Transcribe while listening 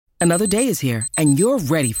Another day is here, and you're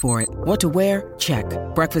ready for it. What to wear? Check.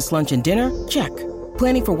 Breakfast, lunch, and dinner? Check.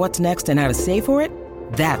 Planning for what's next and how to save for it?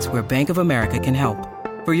 That's where Bank of America can help.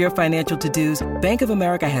 For your financial to-dos, Bank of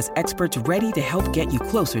America has experts ready to help get you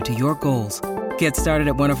closer to your goals. Get started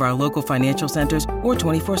at one of our local financial centers or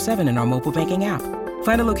 24/7 in our mobile banking app.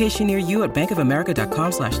 Find a location near you at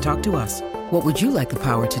bankofamerica.com/talktous. What would you like the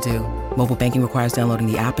power to do? Mobile banking requires downloading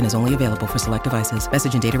the app and is only available for select devices.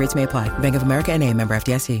 Message and data rates may apply. Bank of America N.A., member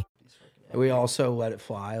FDIC. We also let it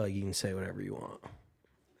fly. Like, you can say whatever you want.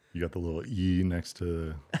 You got the little E next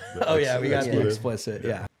to Oh, yeah, we got the explicit,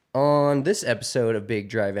 yeah. On this episode of Big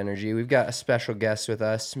Drive Energy, we've got a special guest with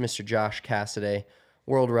us, Mr. Josh Cassaday,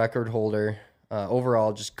 world record holder,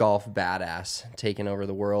 overall just golf badass, taking over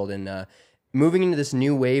the world and moving into this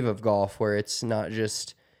new wave of golf where it's not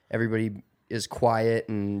just everybody is quiet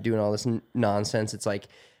and doing all this nonsense. It's like,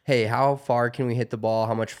 hey, how far can we hit the ball?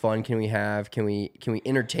 How much fun can we have? Can we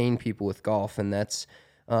entertain people with golf? And that's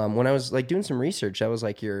when I was like doing some research, that was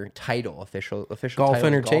like your title, official golf title,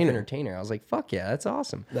 entertainer. Golf entertainer. I was like, fuck yeah, that's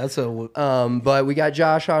awesome. That's a But we got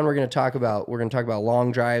Josh on. We're gonna talk about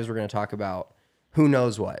long drives. We're gonna talk about who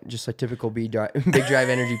knows what, just like typical Big Drive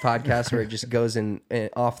Energy podcast where it just goes in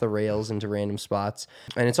off the rails into random spots.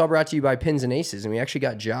 And it's all brought to you by Pins and Aces. And we actually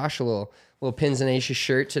got Josh a little Pins and Aces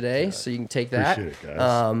shirt today, so you can take that. Appreciate it,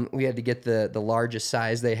 guys. We had to get the largest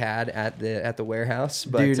size they had at the warehouse.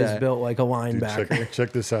 But, dude is built like a linebacker.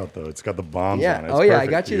 Check this out though. It's got the bombs Yeah. on it. Oh, It's yeah, I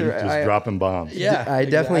perfect, got you dude. the- Just dropping bombs. Yeah, I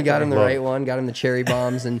definitely got him the Love right it. one. Got him the cherry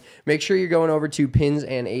bombs. And make sure you're going over to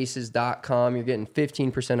pinsandaces.com. You're getting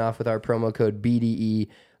 15% off with our promo code BDE.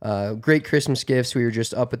 Great Christmas gifts. We were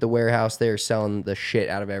just up at the warehouse. They're selling the shit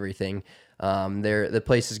out of everything. The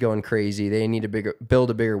place is going crazy. They need to build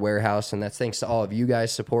a bigger warehouse, and that's thanks to all of you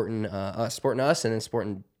guys supporting us, and then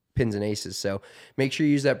supporting Pins and Aces. So make sure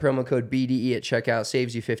you use that promo code BDE at checkout.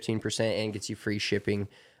 Saves you 15% and gets you free shipping.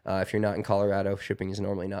 If you're not in Colorado, shipping is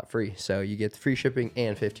normally not free. So you get the free shipping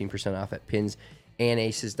and 15% off at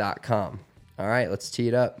pinsandaces.com. All right, let's tee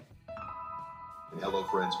it up. Hello,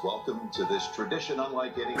 friends. Welcome to this tradition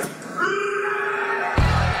unlike any.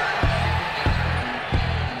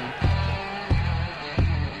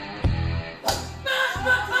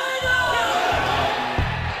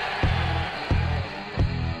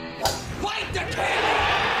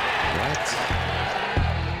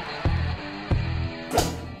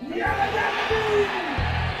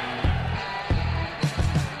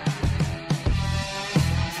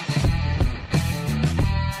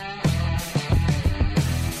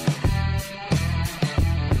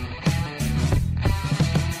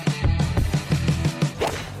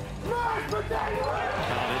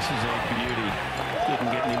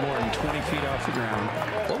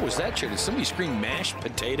 What was that, Did somebody scream mashed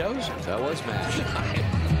potatoes? That was mashed.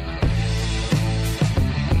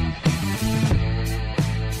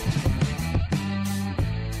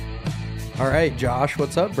 All right, Josh,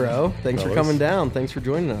 what's up, bro? Thanks for coming down. Thanks for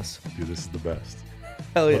joining us. Dude, this is the best.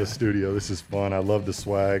 Hell yeah. What a studio. This is fun. I love the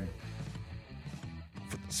swag.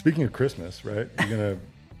 Speaking of Christmas, right?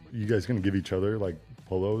 You guys gonna give each other like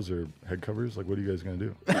polos or head covers? Like, what are you guys gonna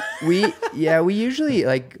do? We usually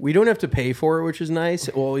like We don't have to pay for it, which is nice.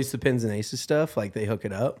 Well, at least the Pins and Aces stuff, like they hook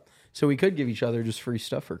it up. So we could give each other just free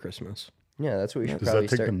stuff for Christmas. yeah, that's what we should Does probably that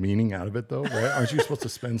take start. the meaning out of it though, right? Aren't you supposed to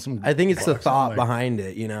spend some? I think it's the bucks thought on, behind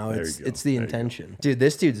it, you know. There It's you go. it's the There you go. intention. Dude,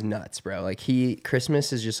 this dude's nuts, bro. Like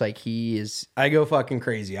Christmas is just like he is. I go fucking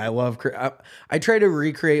crazy. I love. I try to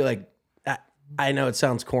recreate like. I know it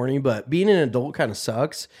sounds corny, but being an adult kind of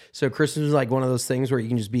sucks. So Christmas is like one of those things where you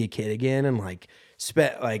can just be a kid again and like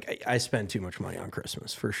I spend too much money on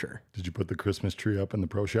Christmas for sure. Did you put the Christmas tree up in the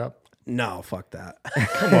pro shop? No, fuck that.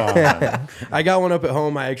 Come on. I got one up at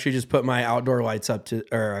home. I actually just put my outdoor lights up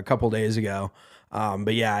a couple days ago.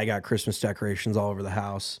 But yeah, I got Christmas decorations all over the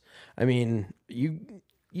house. I mean, you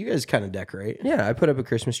guys kind of decorate. Yeah, I put up a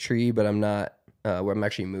Christmas tree, but I'm not. I'm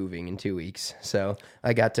actually moving in 2 weeks, so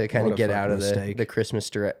I got to kind What of a get out of fucking mistake. the Christmas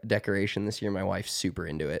decoration this year. My wife's super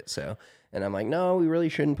into it, so. And I'm like, no, we really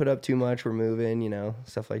shouldn't put up too much. We're moving,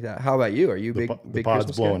 stuff like that. How about you? Are you The big pod's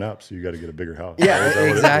Christmas blowing guy? up, so you got to get a bigger house. Yeah, Is that what it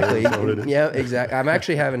is? exactly. Is that what it is? Yeah, exactly. I'm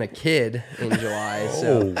actually having a kid in July.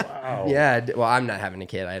 So Oh, wow. yeah, well, I'm not having a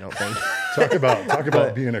kid. I don't think. Talk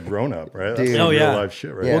about being a grown up, right? That's Dude. some Oh, real yeah. life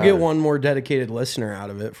shit, right? Yeah. We'll there. get one more dedicated listener out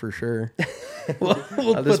of it for sure. we'll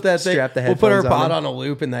I'll just put that thing. strap the We'll put our headphones on pod him. on a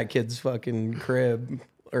loop in that kid's fucking crib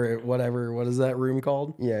or whatever. What is that room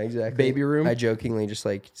called? Yeah, exactly. Baby room? I jokingly just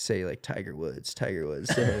say Tiger Woods,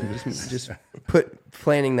 so just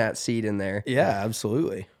planting that seed in there. Yeah,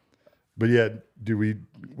 absolutely. But yeah,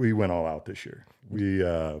 we went all out this year. We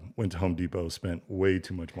went to Home Depot, spent way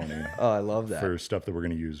too much money Oh, I love that. for stuff that we're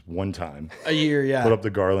going to use one time. A year, yeah. Put up the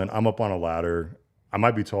garland. I'm up on a ladder. I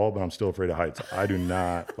might be tall, but I'm still afraid of heights. I do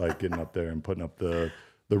not like getting up there and putting up the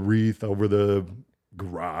wreath over the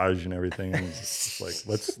garage and everything. And it's like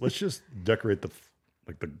let's just decorate the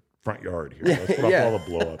front yard here. Let's put up all the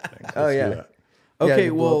blow up things. Let's do that. Okay,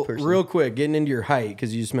 the well, blow-up person. real quick, getting into your height,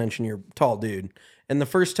 because you just mentioned you're a tall dude. And the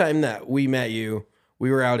first time that we met you,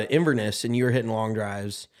 we were out at Inverness and you were hitting long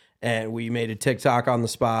drives. And we made a TikTok on the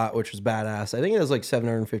spot, which was badass. I think it has like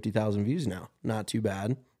 750,000 views now. Not too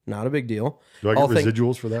bad. Not a big deal. Do I get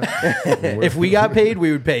residuals for that? If we got paid,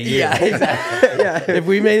 we would pay you. Yeah, exactly. Yeah. If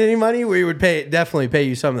we made any money, we would definitely pay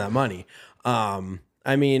you some of that money.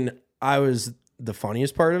 I mean, I was the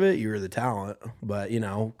funniest part of it. You were the talent, but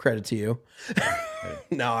credit to you.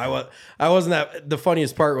 No, I wasn't that. The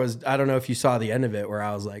funniest part was, I don't know if you saw the end of it where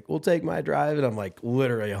I was like, we'll take my drive. And I'm like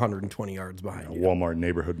literally 120 yards behind you. Walmart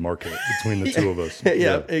neighborhood market between the two of us.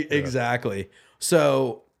 Yeah, exactly.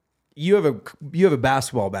 So you have a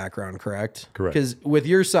basketball background, correct? Correct. Because with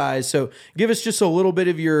your size, so give us just a little bit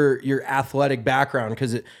of your athletic background,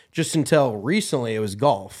 because just until recently it was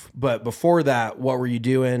golf, but before that, what were you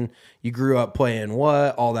doing? You grew up playing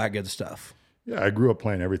what? All that good stuff. Yeah, I grew up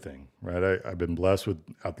playing everything, right? I've been blessed with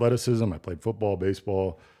athleticism. I played football,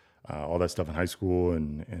 baseball, all that stuff in high school,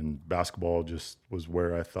 and basketball just was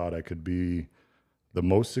where I thought I could be the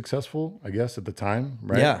most successful, I guess, at the time,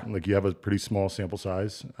 right? Yeah. Like you have a pretty small sample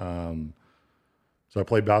size. So I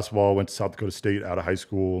played basketball, went to South Dakota State out of high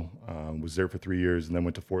school, was there for 3 years, and then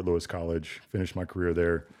went to Fort Lewis College, finished my career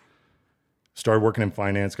there. Started working in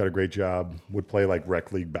finance, got a great job, would play like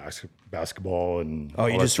rec league basketball and Oh, all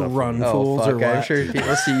you that just stuff. run Oh, fools or fuck. what? I'm sure if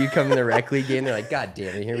people see you come in the rec league game, they're like, God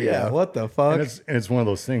damn it, here we Yeah, go. what the fuck? And it's one of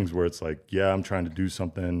those things where it's like, yeah, I'm trying to do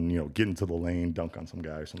something, get into the lane, dunk on some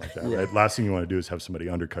guy or something like that, right? Last thing you want to do is have somebody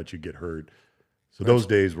undercut you, get hurt. So those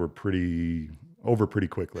days were pretty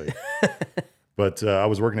quickly. But I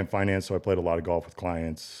was working in finance, so I played a lot of golf with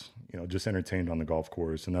clients, just entertained on the golf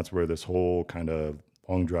course. And that's where this whole kind of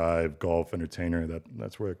long drive, golf, entertainer,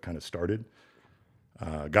 that's where it kind of started.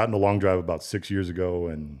 Got into long drive about 6 years ago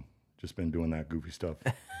and just been doing that goofy stuff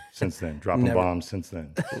since then, dropping bombs since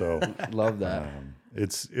then. So Love that.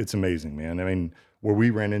 it's amazing, man. I mean, where we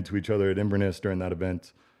ran into each other at Inverness during that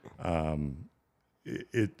event,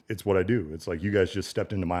 it's what I do. It's like you guys just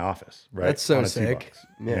stepped into my office, right? That's so On a sick.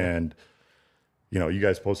 T-box. And you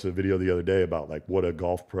guys posted a video the other day about like what a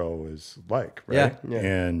golf pro is like, right? Yeah.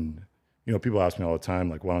 And people ask me all the time,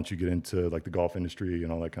 like, why don't you get into like the golf industry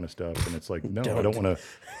and all that kind of stuff? And it's like, no, I don't want to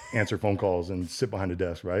answer phone calls and sit behind a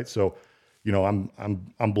desk, right? So,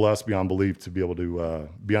 I'm blessed beyond belief to be able to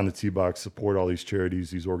be on the tee box, support all these charities,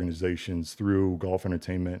 these organizations through golf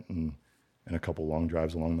entertainment and a couple long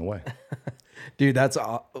drives along the way. Dude, that's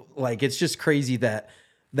like, it's just crazy that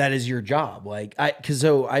is your job. Like,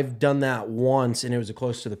 so I've done that once and it was a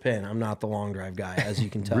close to the pin. I'm not the long drive guy, as you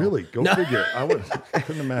can tell. Really? Go figure. I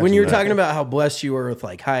couldn't imagine. When you were that. talking about how blessed you were with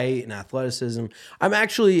like height and athleticism, I'm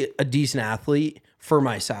actually a decent athlete for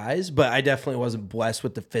my size, but I definitely wasn't blessed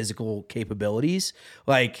with the physical capabilities.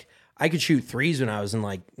 Like, I could shoot threes when I was in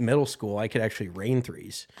like middle school. I could actually rain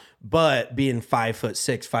threes, but being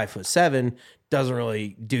 5'6", 5'7" doesn't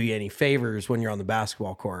really do you any favors when you're on the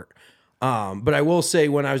basketball court. But I will say,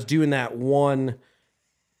 when I was doing that one,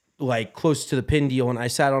 like close to the pin deal, and I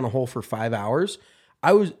sat on a hole for 5 hours,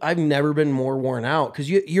 I've never been more worn out, because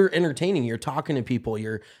you're entertaining, you're talking to people,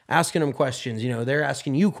 you're asking them questions, they're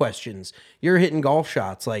asking you questions, you're hitting golf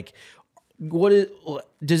shots. Like,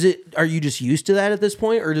 are you just used to that at this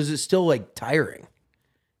point, or does it still like tiring?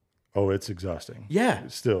 Oh, it's exhausting. Yeah.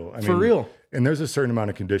 Still. I mean, for real. And there's a certain amount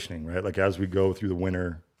of conditioning, right? Like as we go through the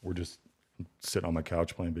winter, we're just sitting on my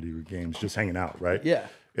couch playing video games, just hanging out, right? Yeah.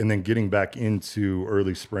 And then getting back into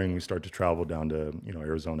early spring, we start to travel down to,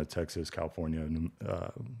 Arizona, Texas, California, and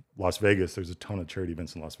Las Vegas. There's a ton of charity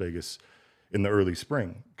events in Las Vegas in the early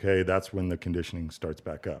spring. Okay. That's when the conditioning starts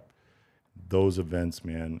back up. Those events,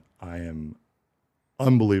 man, I am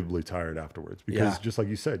unbelievably tired afterwards, because just like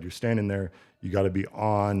you said, you're standing there, you got to be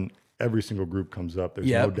on. Every single group comes up. There's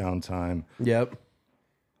no downtime. Yep.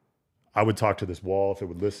 I would talk to this wall if it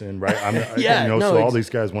would listen, right? No, so all these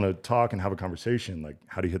guys want to talk and have a conversation. Like,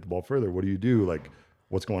 how do you hit the ball further? What do you do? Like,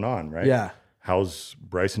 what's going on, right? Yeah. How's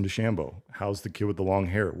Bryson DeChambeau? How's the kid with the long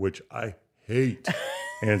hair? Which I hate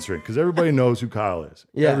answering, because everybody knows who Kyle is.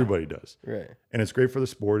 Yeah. Everybody does. Right. And it's great for the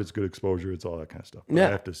sport. It's good exposure. It's all that kind of stuff. But Yeah.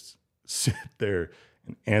 I have to sit there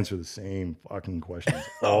and answer the same fucking questions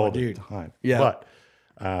all the dude. time. Yeah. But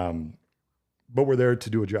but we're there to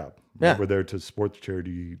do a job. Yeah. We're there to support the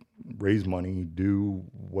charity, raise money, do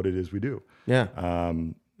what it is we do. Yeah.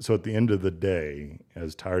 So at the end of the day,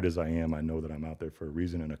 as tired as I am, I know that I'm out there for a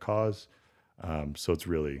reason and a cause. So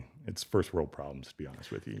it's first world problems, to be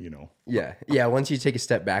honest with you, you know? Yeah. Yeah. Once you take a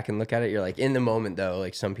step back and look at it, you're like, in the moment though,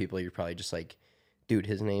 like some people, you're probably just like, dude,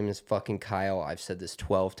 his name is fucking Kyle. I've said this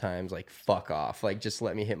 12 times, like, fuck off. Like, just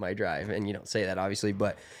let me hit my drive. And you don't say that, obviously,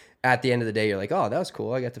 but at the end of the day, you're like, oh, that was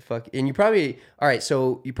cool. I got to fuck. And you probably, all right,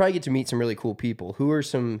 so you probably get to meet some really cool people. Who are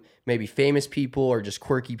some maybe famous people or just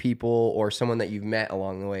quirky people or someone that you've met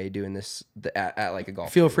along the way doing this at like a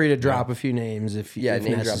golf Feel free to drop a few names if name drop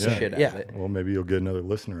the necessary. shit out of it. Well, maybe you'll get another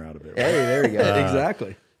listener out of it. Right? Hey, there we go.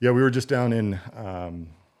 Exactly. Yeah, we were just down in,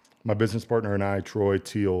 my business partner and I, Troy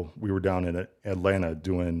Teal, we were down in Atlanta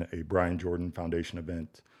doing a Brian Jordan Foundation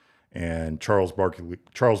event. And Charles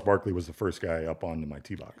Barkley was the first guy up onto my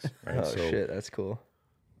tee box. Right? Oh, shit, that's cool.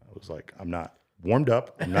 I was like, I'm not warmed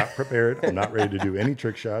up. I'm not prepared. I'm not ready to do any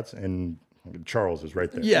trick shots. And Charles is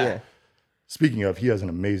right there. Yeah. Speaking of, he has an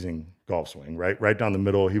amazing golf swing, right? Right down the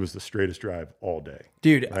middle. He was the straightest drive all day.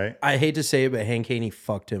 Dude, right? I hate to say it, but Hank Haney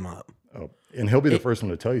fucked him up. Oh, and he'll be the first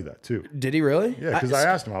one to tell you that too. Did he really? Yeah, because I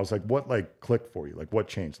asked him, I was like, what like clicked for you? Like what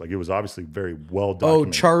changed? Like it was obviously very well Oh,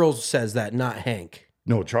 documented. Charles says that, not Hank.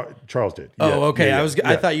 No, Charles did. Oh, Yeah, okay. yeah,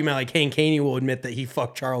 I yeah. thought you meant like Hank Haney will admit that he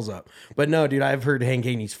fucked Charles up, but no, dude. I've heard Hank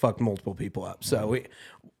Haney's fucked multiple people up. So,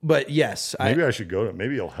 but yes, Maybe I should go to.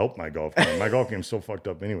 Maybe it'll help my golf game. My golf game's so fucked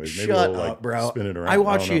up, anyways. Maybe shut it'll like up, bro. spin it around. I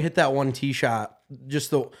watched don't you know. hit that one tee shot.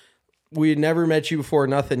 We had never met you before.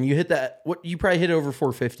 Nothing. You hit that. What you probably hit over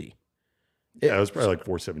 450. Yeah, it was probably like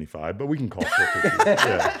 475, but we can call it 450.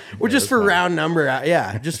 Yeah, Well, yeah, just that's for fine. round number.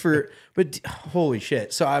 Yeah, just for. But holy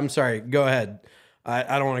shit. So I'm sorry. Go ahead.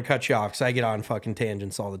 I don't want to cut you off because I get on fucking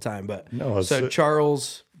tangents all the time. But No, it's- so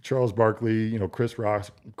Charles Barkley, you know, Chris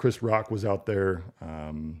Rock was out there.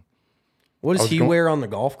 What does was he going- wear on the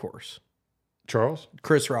golf course? Charles,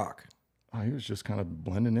 Chris Rock. oh, he was just kind of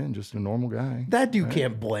blending in, just a normal guy. That dude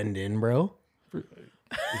can't blend in, bro.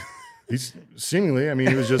 He's seemingly, I mean,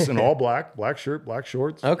 he was just in all black shirt, black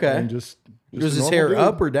shorts. Okay. and just Was a his normal hair dude.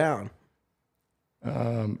 up or down?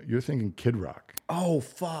 You're thinking Kid Rock. Oh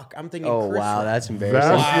fuck! I'm thinking. Oh, Chris wow. Rock. That's embarrassing.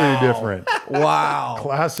 Vastly different. Wow.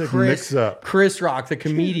 Classic mix-up. Chris Rock, the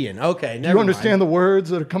comedian. Okay, Do never you understand the words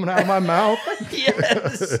that are coming out of my mouth?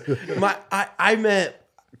 Yes. I meant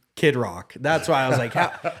Kid Rock. That's why I was like,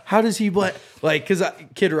 how does he blend? Like, because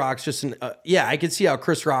Kid Rock's just an yeah. I could see how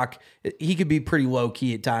Chris Rock, he could be pretty low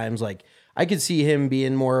key at times. Like, I could see him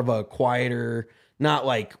being more of a quieter, not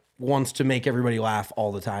like wants to make everybody laugh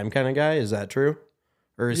all the time kind of guy. Is that true?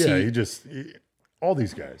 Or is Yeah, he all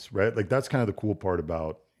these guys, right? Like that's kind of the cool part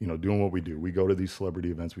about, you know, doing what we do. We go to these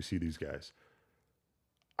celebrity events, we see these guys.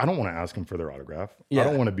 I don't want to ask them for their autograph. Yeah. I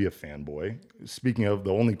don't want to be a fanboy. Speaking of,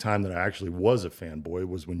 the only time that I actually was a fanboy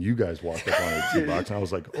was when you guys walked up on the tee box and I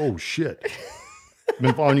was like, oh shit. I've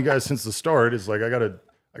been following you guys since the start. It's like I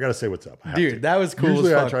gotta say what's up. I have Dude, to. that was cool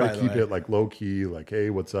Usually as I fuck, try by to the keep way. it like low key, like,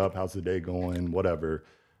 hey, what's up? How's the day going? Whatever.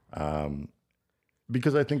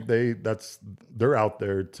 Because I think they're out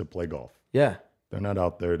there to play golf. yeah. They're not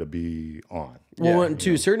out there to be on. Well, and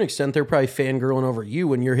to a certain extent, they're probably fangirling over you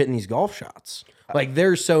when you're hitting these golf shots. Like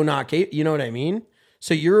they're so not capable. You know what I mean?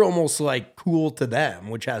 So you're almost like cool to them,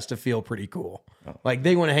 which has to feel pretty cool. Like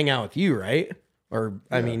they want to hang out with you, right? Or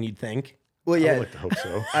I mean, you'd think. Well, I yeah. would like to hope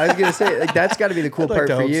so. I was gonna say like that's got to be the cool I'd like part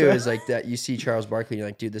to for hope you so. is like that you see Charles Barkley and you're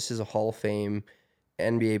like, dude, this is a Hall of Fame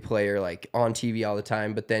NBA player like on TV all the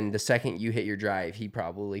time. But then the second you hit your drive, he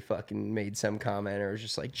probably fucking made some comment or was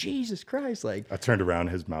just like, Jesus Christ, like I turned around,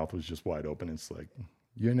 his mouth was just wide open. It's like,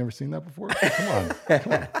 you ain't never seen that before? Come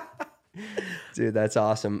on. dude, that's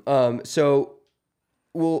awesome. So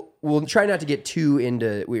we'll try not to get too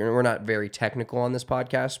into. We're not very technical on this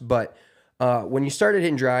podcast, but when you started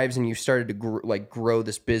hitting drives and you started to grow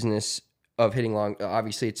this business of hitting long,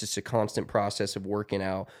 obviously it's just a constant process of working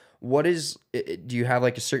out. What is? Do you have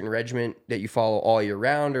like a certain regimen that you follow all year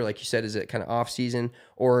round, or like you said, is it kind of off season,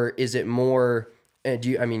 or is it more? I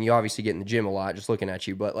mean, you obviously get in the gym a lot, just looking at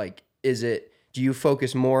you, but like, is it? Do you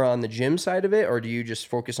focus more on the gym side of it, or do you just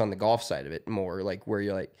focus on the golf side of it more? Like where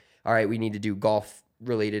you're like, all right, we need to do golf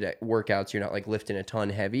related workouts. You're not like lifting a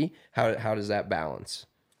ton heavy. How does that balance?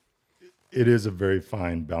 It is a very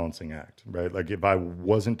fine balancing act, right? Like if I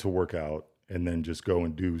wasn't to work out and then just go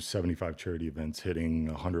and do 75 charity events, hitting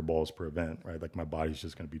 100 balls per event, right? Like my body's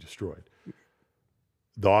just going to be destroyed.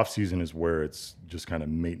 The off season is where it's just kind of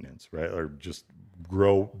maintenance, right? Or just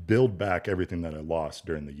build back everything that I lost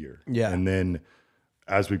during the year. Yeah. And then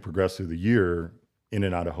as we progress through the year, in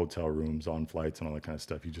and out of hotel rooms, on flights and all that kind of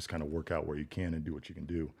stuff, you just kind of work out where you can and do what you can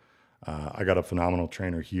do. I got a phenomenal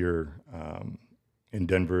trainer here in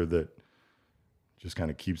Denver that just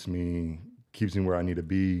kind of keeps me where I need to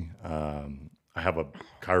be. I have a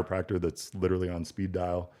chiropractor that's literally on speed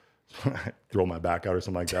dial. I throw my back out or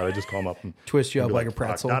something like that. I just call him up and Twist you up be like a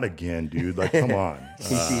pretzel. Not again, dude. Like, come on.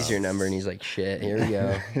 He sees your number and he's like, shit, here we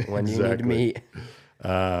go. When do you need to meet?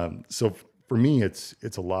 So for me, it's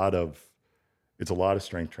a lot of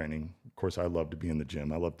strength training. Of course, I love to be in the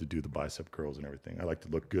gym. I love to do the bicep curls and everything. I like to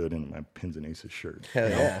look good in my Pins and Aces shirt.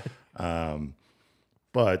 Hell yeah.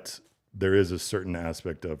 But there is a certain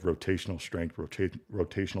aspect of rotational strength,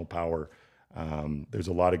 rotational power. There's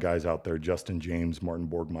a lot of guys out there, Justin James, Martin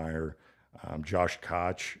Borgmeyer, Josh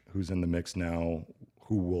Koch, who's in the mix now,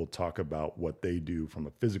 who will talk about what they do from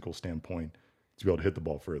a physical standpoint to be able to hit the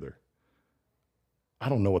ball further. I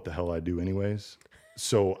don't know what the hell I do anyways.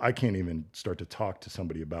 So I can't even start to talk to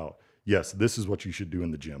somebody about, yes, this is what you should do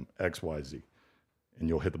in the gym, X, Y, Z, and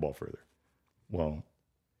you'll hit the ball further. Well,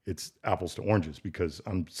 it's apples to oranges because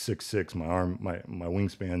I'm 6'6", my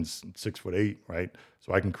wingspan's 6'8", right?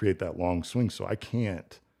 So I can create that long swing. So I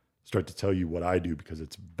can't start to tell you what I do because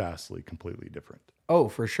it's vastly, completely different. Oh,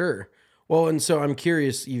 for sure. Well, and so I'm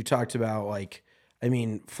curious, you talked about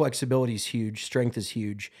flexibility is huge, strength is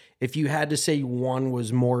huge. If you had to say one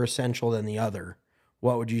was more essential than the other,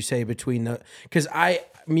 what would you say between the, because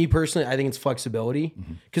me personally, I think it's flexibility.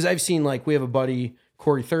 Because I've seen, we have a buddy,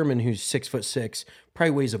 Corey Thurman, who's 6'6",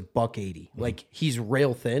 probably weighs $180. Like, he's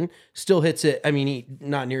rail thin, still hits it. I mean, he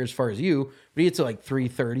not near as far as you, but he hits it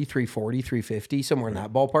 330, 340, 350, somewhere in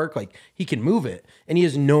that ballpark. Like, he can move it, and he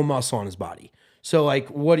has no muscle on his body. So,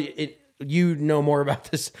 you know more about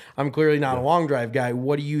this. I'm clearly not a long drive guy.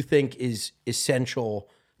 What do you think is essential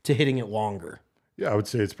to hitting it longer? Yeah, I would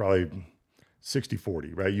say it's probably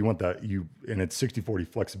 60-40, right? You want that, and it's 60-40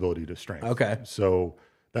 flexibility to strength. Okay. So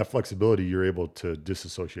that flexibility, you're able to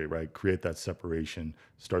disassociate, right? Create that separation,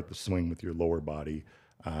 start the swing with your lower body.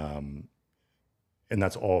 And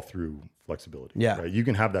that's all through flexibility. Yeah. Right? You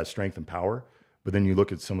can have that strength and power, but then you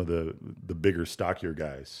look at some of the bigger, stockier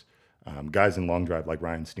guys, guys in long drive like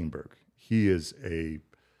Ryan Steenberg. He is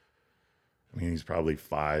he's probably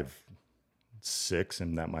 5'6",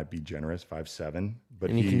 and that might be generous, 5'7",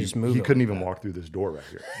 but and he can just move. He couldn't even walk through this door right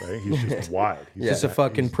here, right? He's just wide. He's just a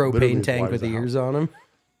fucking propane tank with ears on him.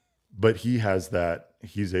 But he has that.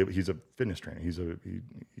 He's a fitness trainer.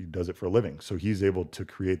 He does it for a living, so he's able to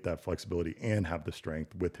create that flexibility and have the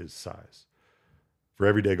strength with his size. For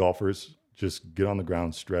everyday golfers, just get on the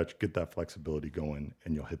ground, stretch, get that flexibility going,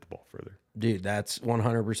 and you'll hit the ball further. Dude, that's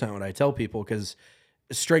 100% what I tell people, because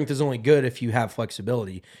strength is only good if you have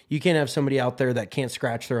flexibility. You can't have somebody out there that can't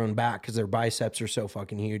scratch their own back because their biceps are so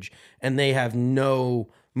fucking huge and they have no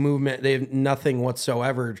movement. They have nothing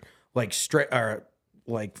whatsoever,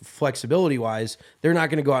 flexibility wise. They're not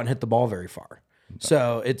going to go out and hit the ball very far.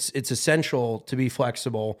 So it's essential to be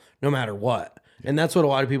flexible no matter what. And that's what a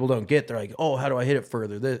lot of people don't get. They're like, oh, how do I hit it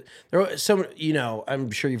further?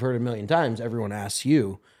 I'm sure you've heard a million times. Everyone asks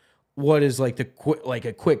you, what is a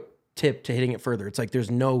quick tip to hitting it further? It's like, there's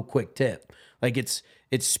no quick tip. It's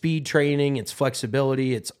speed training, it's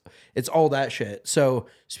flexibility, it's all that shit. So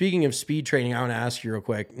speaking of speed training, I want to ask you real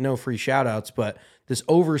quick, no free shout outs, but this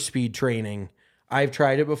over speed training, I've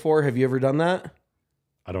tried it before. Have you ever done that?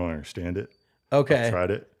 I don't understand it. Okay. I've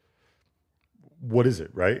tried it. What is it,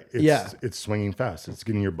 right? It's swinging fast. It's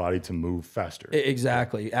getting your body to move faster.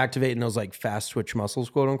 Exactly. Activating those fast twitch muscles,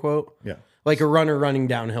 quote unquote. Yeah. Like a runner running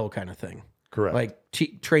downhill kind of thing. Correct.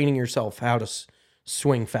 Training yourself how to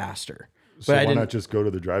swing faster. So why not just go to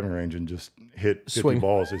the driving range and just hit 50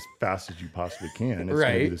 balls as fast as you possibly can? It's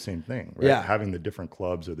going to be the same thing, right? Yeah. Having the different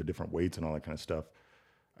clubs or the different weights and all that kind of stuff,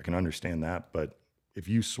 I can understand that. But if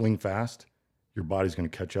you swing fast, your body's going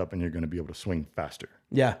to catch up and you're going to be able to swing faster.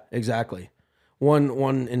 Yeah, exactly.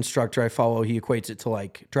 One instructor I follow, he equates it to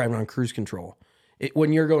driving on cruise control.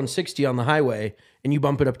 When you're going 60 on the highway and you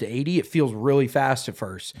bump it up to 80, it feels really fast at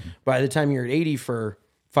first. Mm-hmm. By the time you're at 80 for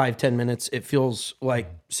 5-10 minutes, it feels like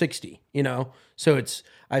 60, So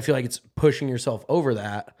I feel like it's pushing yourself over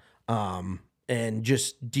that and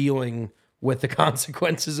just dealing with the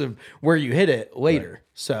consequences of where you hit it later. Right.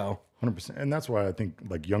 So 100%. And that's why I think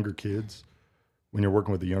younger kids, when you're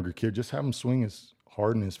working with a younger kid, just have them swing as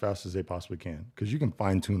hard and as fast as they possibly can, because you can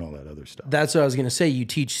fine tune all that other stuff. That's what I was going to say. You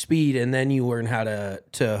teach speed and then you learn how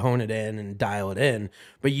to hone it in and dial it in,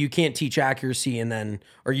 but you can't teach accuracy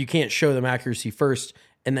or you can't show them accuracy first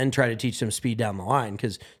and then try to teach them speed down the line,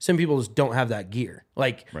 because some people just don't have that gear.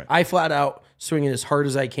 Right. I flat out swing it as hard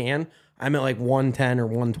as I can. I'm at like 110 or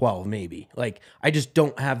 112 maybe. Like I just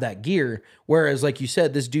don't have that gear. Whereas like you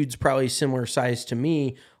said, this dude's probably similar size to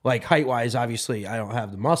me. Like height wise, obviously I don't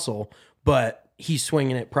have the muscle, but he's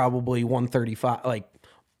swinging it probably 135, like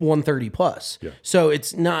 130 plus. Yeah. So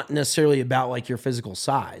it's not necessarily about like your physical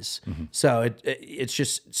size. So it's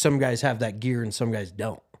just some guys have that gear and some guys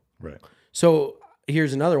don't. Right. So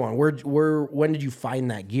here's another one. When did you find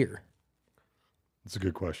that gear? That's a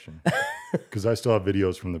good question. Because I still have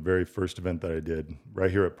videos from the very first event that I did right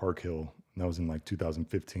here at Park Hill. And that was in like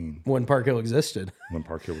 2015 When Park Hill existed. when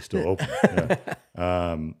Park Hill was still open.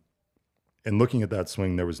 Yeah. And looking at that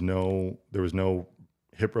swing, there was no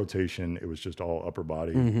hip rotation. It was just all upper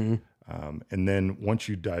body. And then once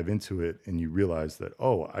you dive into it and you realize that,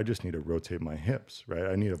 oh, I just need to rotate my hips, right?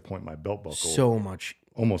 I need to point my belt buckle So much.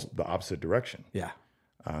 almost the opposite direction. Yeah.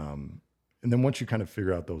 And then once you kind of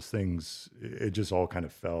figure out those things, it just all kind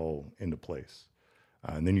of fell into place.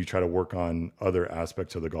 And then you try to work on other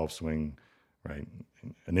aspects of the golf swing, right?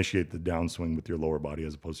 Initiate the downswing with your lower body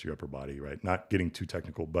as opposed to your upper body, right? Not getting too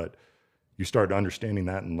technical, but you start understanding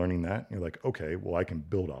that and learning that. And you're like, okay, well, I can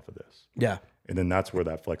build off of this. Yeah. And then that's where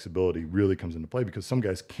that flexibility really comes into play because some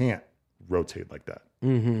guys can't rotate like that.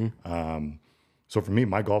 So for me,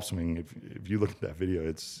 my golf swing, if you look at that video,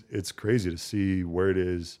 it's crazy to see where it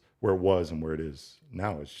is, where it was and where it is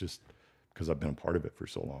now. It's just because I've been a part of it for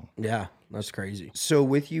so long. Yeah. That's crazy. So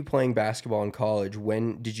with you playing basketball in college,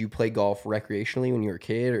 when did you play golf recreationally when you were a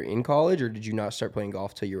kid or in college, or did you not start playing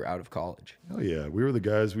golf till you were out of college? Oh yeah. We were the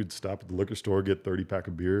guys, we'd stop at the liquor store, get 30-pack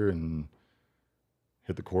of beer and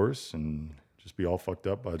hit the course and just be all fucked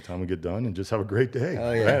up by the time we get done and just have a great day.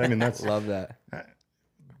 Oh yeah. Right? I mean, Love that.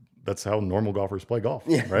 that's how normal golfers play golf.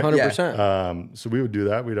 Yeah. Right. 100%. So we would do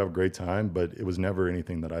that. We'd have a great time, but it was never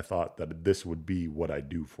anything that I thought that this would be what I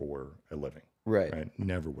do for a living. Right.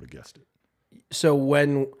 Never would have guessed it. So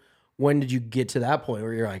when did you get to that point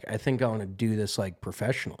where you're like, I think I want to do this like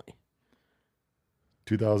professionally?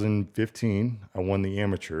 2015, I won the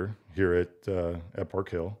amateur here at Park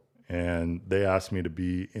Hill, and they asked me to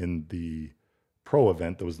be in the pro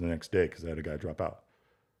event that was the next day because I had a guy drop out.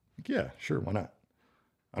 Like, yeah, sure, why not?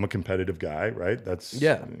 I'm a competitive guy, right? That's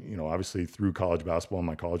obviously through college basketball and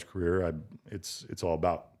my college career, it's all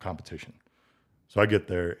about competition. So I get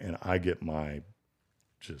there and I get my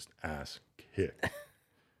just ass kicked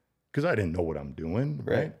because I didn't know what I'm doing,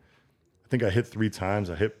 right? I think I hit 3 times.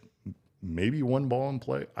 I hit maybe 1 ball in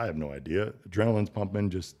play. I have no idea. Adrenaline's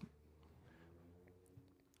pumping.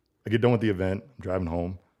 I get done with the event. I'm driving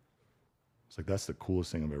home. It's like, that's the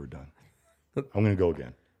coolest thing I've ever done. I'm going to go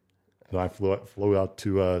again. So I flew out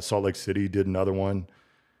to Salt Lake City, did another one.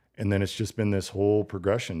 And then it's just been this whole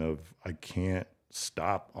progression of I can't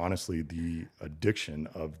stop, honestly, the addiction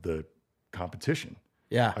of the competition.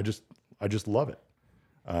 Yeah. I just love it.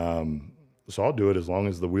 So I'll do it as long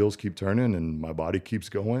as the wheels keep turning and my body keeps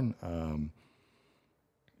going.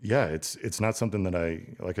 It's not something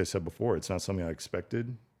that like I said before, it's not something I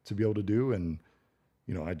expected to be able to do. And,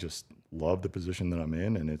 I just love the position that I'm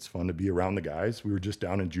in and it's fun to be around the guys. We were just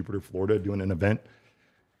down in Jupiter, Florida doing an event,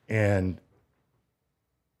 and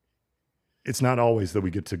it's not always that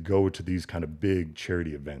we get to go to these kind of big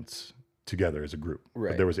charity events together as a group. Right.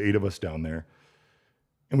 But there was 8 of us down there.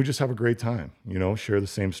 And we just have a great time, share the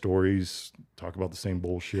same stories, talk about the same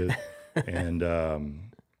bullshit. And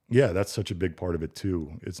that's such a big part of it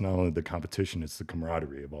too. It's not only the competition, it's the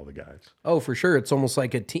camaraderie of all the guys. Oh, for sure. It's almost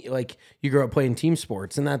like a team, like you grow up playing team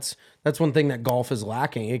sports. And that's one thing that golf is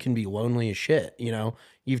lacking. It can be lonely as shit.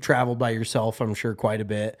 You've traveled by yourself, I'm sure, quite a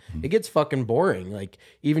bit. It gets fucking boring. Like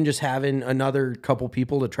even just having another couple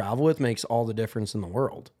people to travel with makes all the difference in the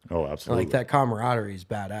world. Oh, absolutely. Like that camaraderie is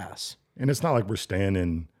badass. And it's not like we're staying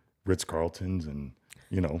in Ritz-Carltons and,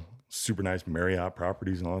 super nice Marriott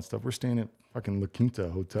properties and all that stuff. We're staying at fucking La Quinta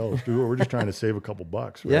hotels. We're just trying to save a couple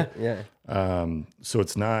bucks. Right? Yeah. So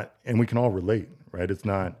it's not, and we can all relate, right? It's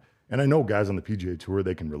not, and I know guys on the PGA Tour,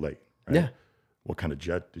 they can relate. Right? Yeah. What kind of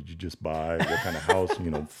jet did you just buy? What kind of house, $4,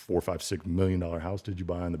 $5, $6 million house did you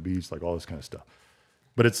buy on the beach? Like all this kind of stuff.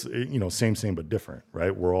 But it's, same, but different,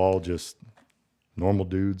 right? We're all just normal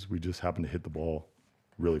dudes. We just happen to hit the ball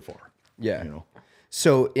really far. Yeah.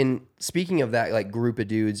 So in speaking of that, like group of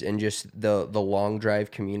dudes and just the long drive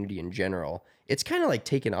community in general, it's kind of like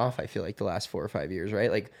taken off. I feel like the last 4 or 5 years, right?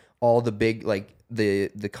 Like all the big, like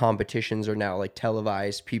the competitions are now like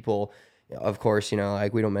televised. People, of course,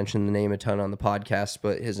 like we don't mention the name a ton on the podcast,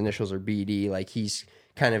 but his initials are BD. Like he's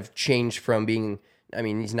kind of changed from being, I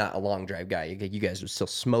mean, he's not a long drive guy. You guys would still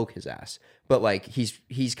smoke his ass, but like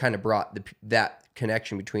he's kind of brought that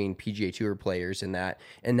connection between PGA Tour players and that,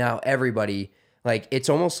 and now everybody. Like, it's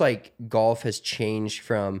almost like golf has changed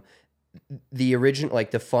from the original,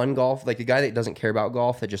 like the fun golf, like the guy that doesn't care about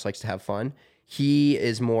golf, that just likes to have fun, he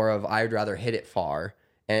is more of, I'd rather hit it far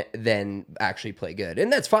than actually play good.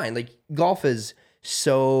 And that's fine. Like golf is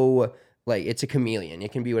so, like, it's a chameleon.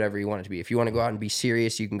 It can be whatever you want it to be. If you want to go out and be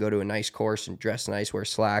serious, you can go to a nice course and dress nice, wear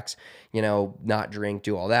slacks, you know, not drink,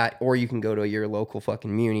 do all that. Or you can go to your local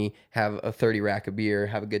fucking muni, have a 30 rack of beer,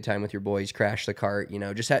 have a good time with your boys, crash the cart, you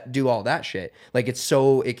know, just do all that shit. Like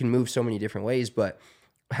it can move so many different ways. But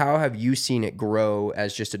how have you seen it grow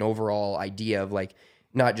as just an overall idea of, like,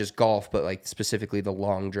 not just golf, but like specifically the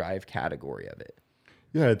long drive category of it?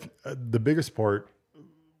 Yeah, the biggest part,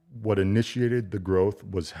 what initiated the growth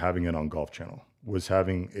was having it on Golf Channel, was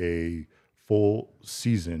having a full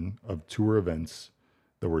season of tour events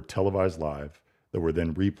that were televised live, that were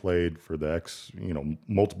then replayed for the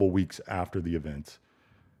multiple weeks after the event,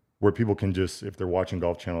 where people can just, if they're watching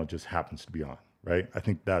Golf Channel, it just happens to be on, right? I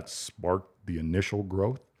think that sparked the initial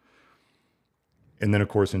growth. And then, of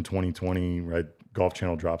course, in 2020, right, Golf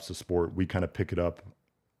Channel drops the sport. We kind of pick it up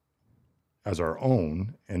as our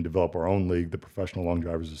own and develop our own league, the Professional Long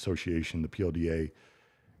Drivers Association, the PLDA,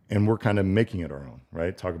 and we're kind of making it our own,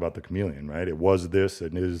 right? Talk about the chameleon, right? It was this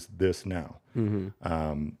and is this now.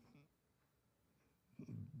 Mm-hmm.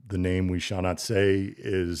 The name we shall not say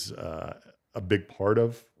is a big part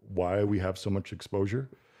of why we have so much exposure,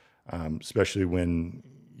 especially when,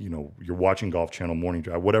 you know, you're watching Golf Channel Morning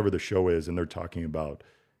Drive, whatever the show is, and they're talking about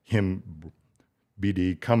him,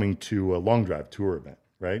 BD, coming to a long drive tour event,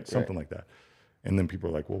 right? Something like that. And then people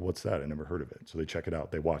are like, well, what's that? I never heard of it. So they check it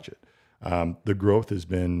out, they watch it. The growth has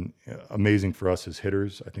been amazing for us as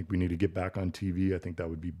hitters. I think we need to get back on TV. I think that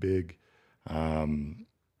would be big. Having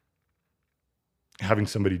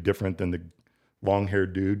somebody different than the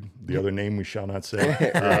long-haired dude, the other name we shall not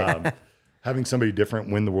say, having somebody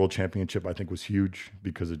different win the world championship, I think was huge,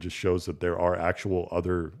 because it just shows that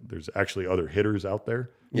there's actually other hitters out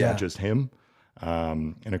there, not just him.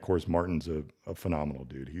 And of course, Martin's a phenomenal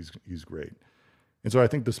dude. He's great. And so I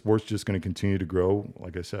think the sport's just going to continue to grow.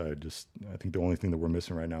 Like I said, I think the only thing that we're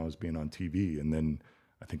missing right now is being on TV. And then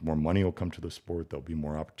I think more money will come to the sport. There'll be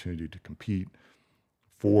more opportunity to compete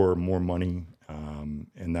for more money.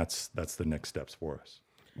 And that's the next steps for us.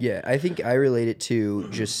 Yeah, I think I relate it to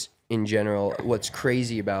just in general. What's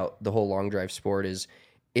crazy about the whole long drive sport is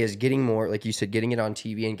getting more, like you said, getting it on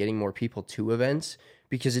TV and getting more people to events,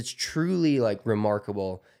 because it's truly like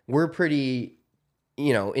remarkable. We're pretty,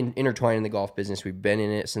 you know, intertwined in the golf business. We've been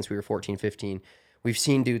in it since we were 14, 15. We've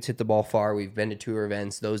seen dudes hit the ball far. We've been to tour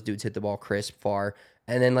events. Those dudes hit the ball crisp far.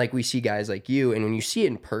 And then like we see guys like you, and when you see it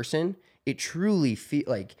in person, it truly feels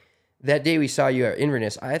like, that day we saw you at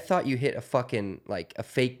Inverness, I thought you hit a fucking, like, a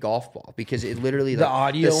fake golf ball, because it literally, the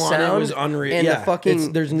audio on it was unreal. And the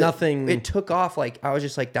fucking, there's nothing. It took off. Like, I was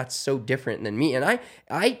just like, that's so different than me. And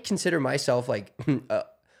I consider myself like a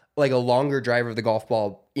longer driver of the golf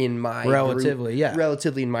ball in my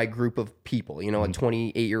relatively in my group of people. You know, a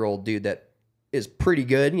 28-year-old dude that is pretty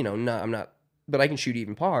good. You know, I'm not, but I can shoot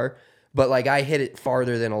even par. But like, I hit it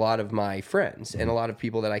farther than a lot of my friends and a lot of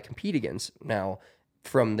people that I compete against now.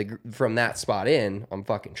 From that spot in, I'm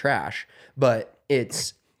fucking trash. But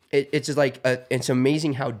it's just like it's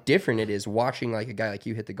amazing how different it is watching like a guy like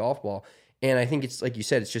you hit the golf ball. And I think it's like you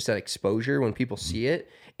said, it's just that exposure when people see it.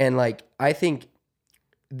 And like, I think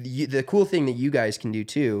the cool thing that you guys can do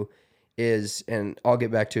too is, and I'll get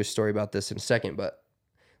back to a story about this in a second, but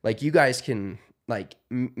like you guys can like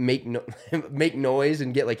make noise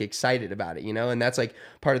and get like excited about it, you know? And that's like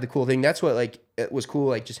part of the cool thing. That's what like it was cool,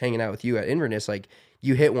 like just hanging out with you at Inverness. Like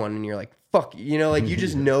you hit one and you're like, fuck, you know, like you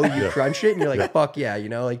just know you crunched it and you're like, fuck yeah, you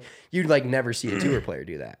know, like you'd like never see a tour player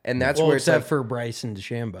do that. And that's where it's except like, for Bryson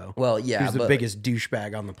DeChambeau. Well, yeah, who's the biggest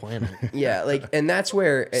douchebag on the planet. Yeah, like, and that's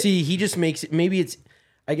where see, he just makes it, maybe it's,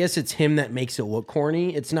 I guess it's him that makes it look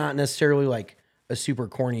corny. It's not necessarily like a super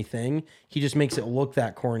corny thing. He just makes it look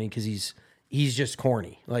that corny because he's just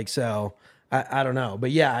corny. Like, so I don't know, but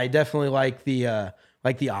yeah, I definitely like the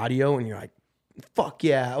audio, and you're like, fuck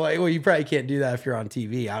yeah. Like, well, you probably can't do that if you're on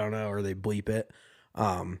TV. I don't know, or they bleep it.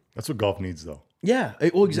 That's what golf needs, though. Yeah.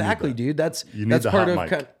 Well, exactly, dude. That's the part hot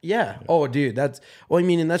of mic. yeah. Oh, dude. Well, I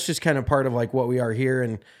mean, and that's just kind of part of like what we are here.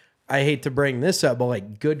 And I hate to bring this up, but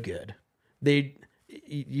like Good. Do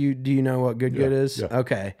you know what Good is? Yeah.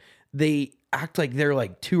 Okay. They act like they're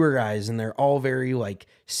like tour guys, and they're all very like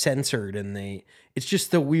censored, and it's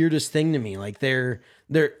just the weirdest thing to me. Like they're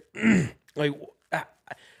like,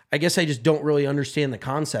 I guess I just don't really understand the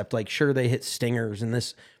concept. Like, sure, they hit stingers and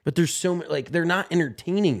this, but there's so many, like, they're not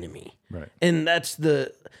entertaining to me. Right. And that's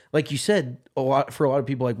like you said, for a lot of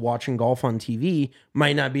people, like watching golf on TV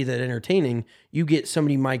might not be that entertaining. You get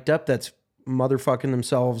somebody mic'd up that's motherfucking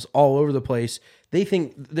themselves all over the place.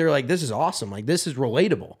 They're like, this is awesome. Like, this is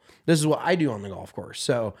relatable. This is what I do on the golf course.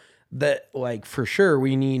 So that, like, for sure,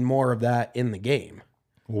 we need more of that in the game.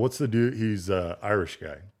 Well, what's the dude? He's Irish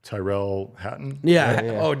guy, Tyrell Hatton. Yeah. Right?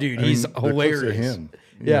 Oh, dude, I he's mean, the clips of hilarious. him,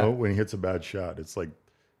 you know, when he hits a bad shot, it's like,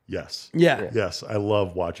 yes. Yeah. Yes. I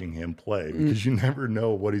love watching him play because you never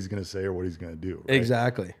know what he's going to say or what he's going to do. Right?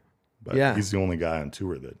 Exactly. But Yeah. he's the only guy on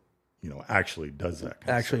tour that, you know, actually does that.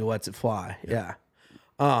 Actually lets it fly. Yeah.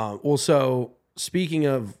 Well, so speaking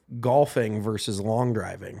of golfing versus long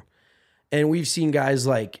driving, and we've seen guys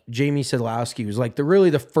like Jamie Sedlowski, who's like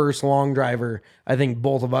the first long driver I think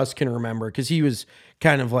both of us can remember, because he was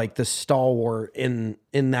kind of like the stalwart in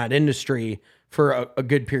that industry for a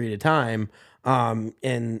good period of time.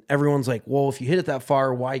 And everyone's like, well, if you hit it that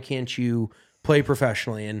far, why can't you play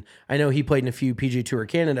professionally? And I know he played in a few PGA Tour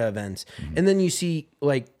Canada events. And then you see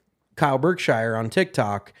like Kyle Berkshire on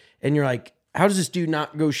TikTok, and you're like, how does this dude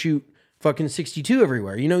not go shoot fucking 62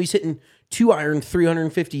 everywhere? You know, he's hitting 2-iron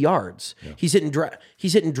 350 yards. Yeah. He's hitting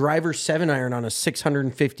driver 7-iron on a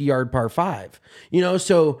 650 yard par 5. You know,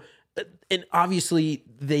 so, and obviously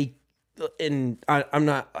you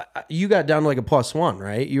got down to like a +1,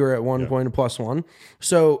 right? You were at one point a +1.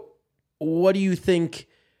 So what do you think?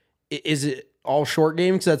 Is it all short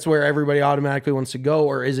game, because that's where everybody automatically wants to go,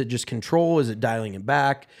 or is it just control? Is it dialing it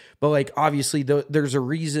back? But like, obviously there's a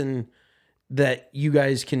reason that you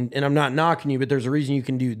guys can, and I'm not knocking you, but there's a reason you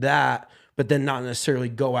can do that, but then not necessarily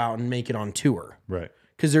go out and make it on tour. Right.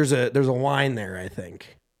 Because there's a line there, I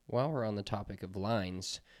think. While we're on the topic of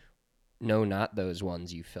lines, no, not those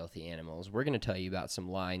ones, you filthy animals. We're going to tell you about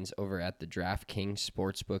some lines over at the DraftKings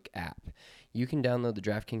Sportsbook app. You can download the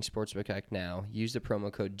DraftKings Sportsbook app now, use the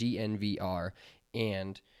promo code DNVR,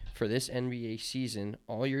 and for this NBA season,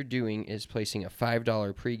 all you're doing is placing a $5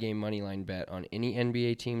 pregame moneyline bet on any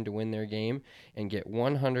NBA team to win their game and get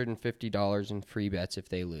 $150 in free bets if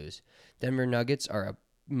they lose. Denver Nuggets are a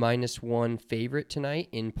 -1 favorite tonight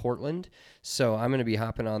in Portland, so I'm going to be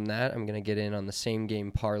hopping on that. I'm going to get in on the same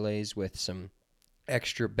game parlays with some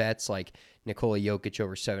extra bets like Nikola Jokic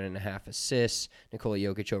over 7.5 assists, Nikola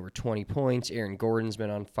Jokic over 20 points. Aaron Gordon's been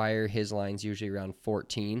on fire. His line's usually around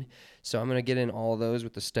 14. So I'm going to get in all those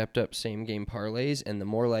with the stepped up same game parlays, and the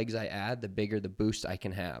more legs I add, the bigger the boost I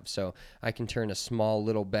can have. So I can turn a small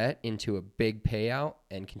little bet into a big payout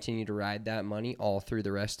and continue to ride that money all through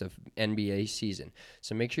the rest of NBA season.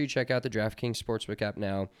 So make sure you check out the DraftKings Sportsbook app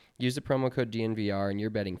now. Use the promo code DNVR, and you're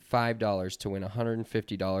betting $5 to win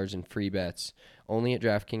 $150 in free bets. Only at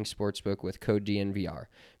DraftKings Sportsbook with code DNVR.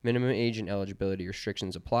 Minimum age and eligibility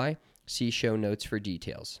restrictions apply. See show notes for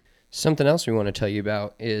details. Something else we want to tell you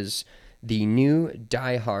about is the new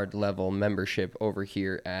Die Hard level membership over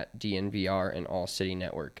here at DNVR and All City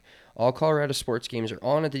Network. All Colorado sports games are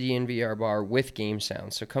on at the DNVR bar with game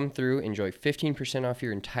sound. So come through, enjoy 15% off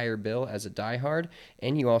your entire bill as a diehard,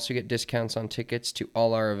 and you also get discounts on tickets to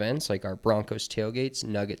all our events like our Broncos tailgates,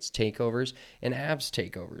 Nuggets takeovers, and Avs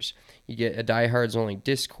takeovers. You get a diehards only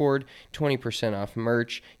Discord, 20% off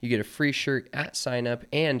merch, you get a free shirt at sign up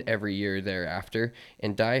and every year thereafter,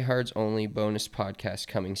 and diehards only bonus podcast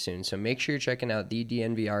coming soon. So make sure you're checking out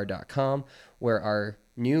thednvr.com, where our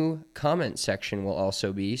new comment section will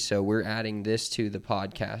also be. So we're adding this to the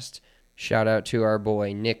podcast. Shout out to our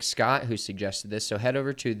boy Nick Scott who suggested this. So head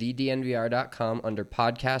over to thednvr.com under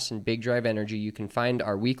podcasts and Big Drive Energy. You can find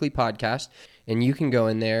our weekly podcast, and you can go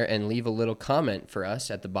in there and leave a little comment for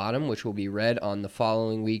us at the bottom, which will be read on the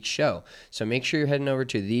following week's show. So make sure you're heading over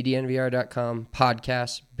to thednvr.com,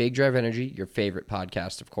 podcasts, Big Drive Energy, your favorite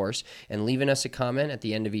podcast, of course, and leaving us a comment at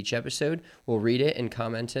the end of each episode. We'll read it and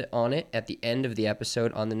comment on it at the end of the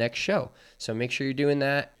episode on the next show. So make sure you're doing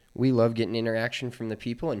that. We love getting interaction from the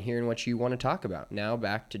people and hearing what you want to talk about. Now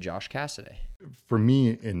back to Josh Cassaday. For me,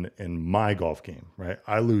 in my golf game, right,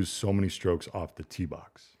 I lose so many strokes off the tee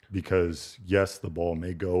box because, yes, the ball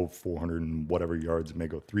may go 400 and whatever yards, it may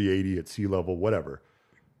go 380 at sea level, whatever.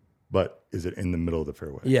 But is it in the middle of the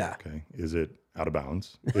fairway? Yeah. Okay. Is it out of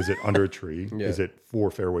bounds? Is it under a tree? Yeah. Is it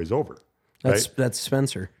 4 fairways over? That's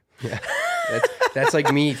Spencer. Yeah. That's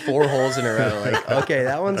like me 4 holes in a row. Like, okay,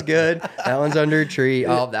 that one's good. That one's under a tree.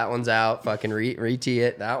 Oh, that one's out. Fucking re-tee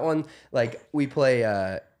it. That one, like, we play,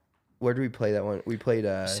 where do we play that one? We played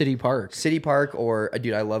City Park. City Park, or,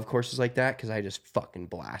 dude, I love courses like that because I just fucking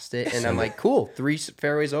blast it. And I'm like, cool, 3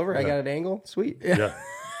 fairways over. I got an angle. Sweet. Yeah.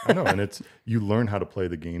 I know. And you learn how to play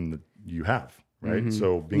the game that you have, right? Mm-hmm.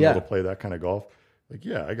 So being able to play that kind of golf, like,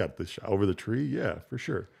 yeah, I got this shot over the tree. Yeah, for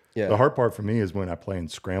sure. Yeah. The hard part for me is when I play in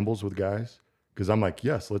scrambles with guys, because I'm like,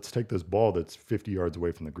 yes, let's take this ball that's 50 yards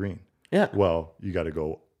away from the green. Yeah. Well, you got to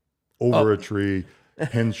go over a tree,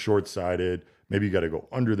 pins short-sided. Maybe you got to go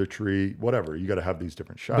under the tree, whatever. You got to have these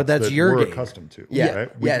different shots But that's that your we're game. accustomed to. Yeah.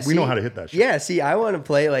 Right? We know how to hit that shot. Yeah, see, I want to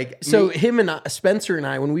play like So him and Spencer and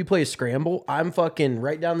I, when we play a scramble, I'm fucking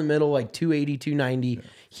right down the middle, like 280, 290. Yeah.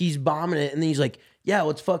 He's bombing it, and then he's like, yeah,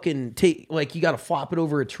 let's fucking take, like, you got to flop it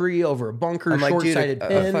over a tree, over a bunker, I'm like, short-sided dude,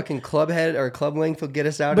 pin. a fucking club head or club length will get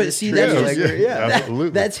us out of But this see, tree. that's Like,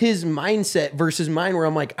 absolutely. that's his mindset versus mine, where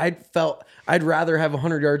I'm like, I'd rather have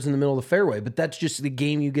 100 yards in the middle of the fairway, but that's just the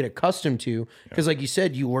game you get accustomed to. Because like you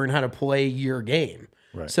said, you learn how to play your game.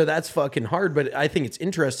 Right. So that's fucking hard. But I think it's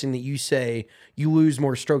interesting that you say you lose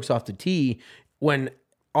more strokes off the tee when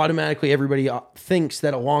automatically everybody thinks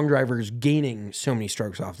that a long driver is gaining so many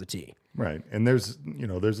strokes off the tee. Right. And there's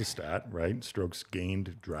a stat, right? Strokes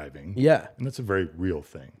gained driving. Yeah. And that's a very real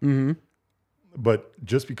thing. Mm-hmm. But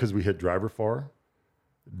just because we hit driver far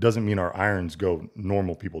doesn't mean our irons go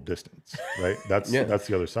normal people distance, right? That's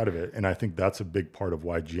the other side of it. And I think that's a big part of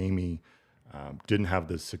why Jamie didn't have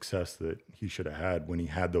the success that he should have had when he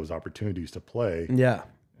had those opportunities to play Yeah.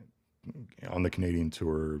 on the Canadian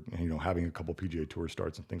Tour, having a couple PGA Tour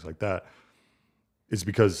starts and things like that. It's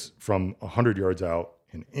because from 100 yards out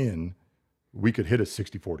and in, we could hit a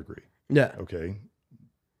 64 degree. Yeah. Okay.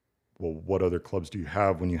 Well, what other clubs do you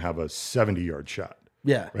have when you have a 70-yard shot?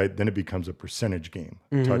 Yeah. Right? Then it becomes a percentage game.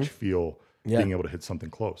 Touch, feel, being able to hit something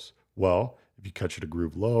close. Well, if you catch it a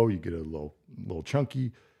groove low, you get a little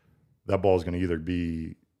chunky, that ball is going to either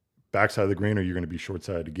be backside of the green or you're going to be short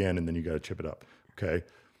side again, and then you got to chip it up. Okay.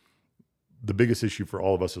 The biggest issue for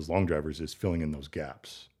all of us as long drivers is filling in those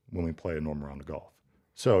gaps when we play a normal round of golf.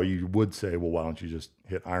 So you would say, well, why don't you just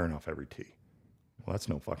hit iron off every tee? Well, that's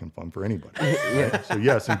no fucking fun for anybody. Right? So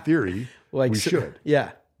yes, in theory, we should.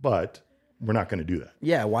 Yeah. But we're not going to do that.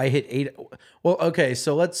 Yeah. Why hit 8? Well, okay.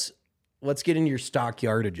 So let's get into your stock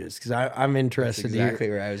yardages, because I'm interested. That's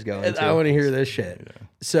exactly where I was going. I want to hear this shit. Yeah.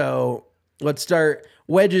 So let's start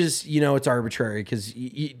wedges. It's arbitrary because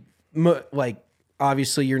like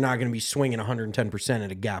obviously you're not going to be swinging 110%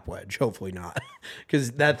 at a gap wedge. Hopefully not,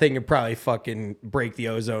 because that thing would probably fucking break the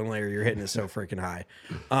ozone layer. You're hitting it so freaking high.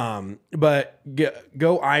 But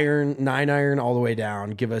go iron, 9-iron all the way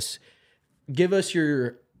down. Give us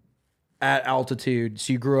your at altitude.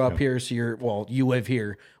 So you grew up here. So you live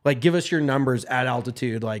here. Like, give us your numbers at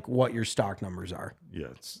altitude, like what your stock numbers are. Yeah.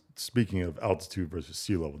 Speaking of altitude versus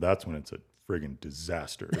sea level, that's when it's a friggin'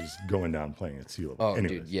 disaster, is going down playing at sea level. Oh,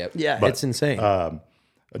 anyways. dude, yep. Yeah, But, it's insane. A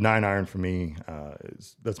 9-iron for me,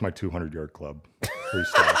 that's my 200-yard club. Pretty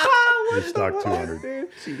stock 200.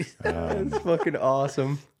 That's fucking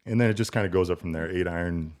awesome. And then it just kind of goes up from there.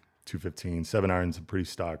 8-iron, 215. 7-iron's a pretty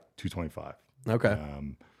stock 225. Okay.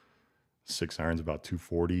 6-iron's about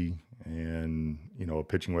 240. And, a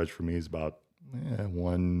pitching wedge for me is about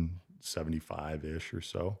 175-ish or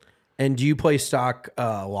so. And do you play stock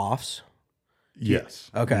lofts? Yes.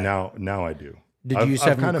 Okay. Now I do. Did you just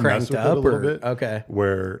have them kinda cranked messed with it up, a little or bit, okay?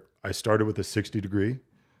 Where I started with a 60 degree,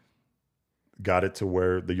 got it to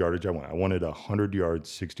where the yardage I wanted. I wanted a 100-yard,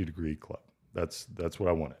 60-degree club. That's what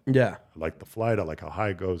I wanted. Yeah. I like the flight. I like how high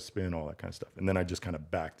it goes, spin, all that kind of stuff. And then I just kind of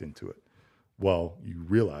backed into it. Well, you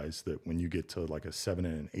realize that when you get to like a 7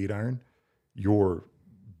 and an 8-iron, you're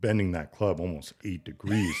bending that club almost 8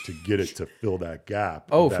 degrees to get it to fill that gap.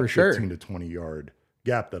 Oh, that for sure. 15 to 20-yard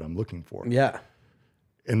gap that I'm looking for. Yeah.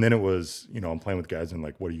 And then it was, I'm playing with guys and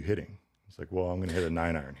like, what are you hitting? It's like, well, I'm going to hit a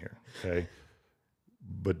 9-iron here. Okay.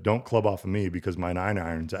 But don't club off of me, because my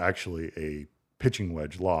 9-iron's actually a pitching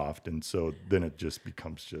wedge loft. And so then it just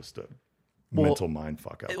becomes just a mental mind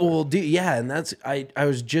fuck out there. Well, yeah. And that's, I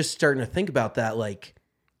was just starting to think about that. Like,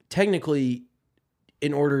 technically,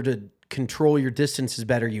 in order to control your distances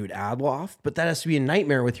better, you would add loft, but that has to be a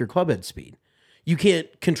nightmare with your club head speed. You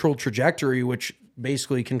can't control trajectory, which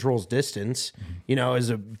basically controls distance. As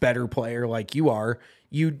a better player like you are,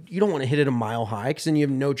 you don't want to hit it a mile high, because then you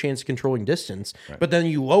have no chance of controlling distance. Right. But then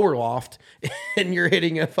you lower loft and you're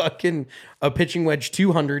hitting a pitching wedge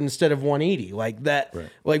 200 instead of 180 like that. Right.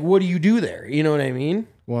 Like, what do you do there? You know what I mean?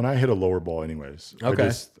 Well, and I hit a lower ball anyways. Okay. I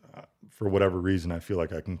just, for whatever reason, I feel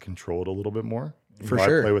like I can control it a little bit more. For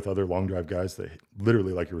sure. I play with other long drive guys that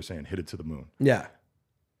literally, like you were saying, hit it to the moon. Yeah.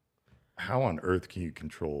 How on earth can you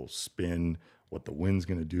control spin, what the wind's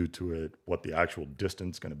going to do to it, what the actual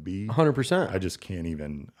distance going to be? 100%. I just can't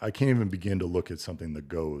even begin to look at something that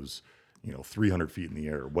goes, 300 feet in the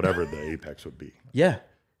air, whatever the apex would be. Yeah.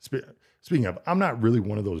 Speaking of, I'm not really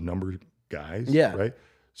one of those number guys. Yeah. Right.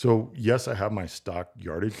 So yes, I have my stock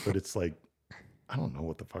yardage, but it's like, I don't know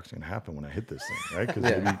what the fuck's going to happen when I hit this thing. Right. Because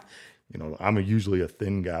maybe, I'm usually a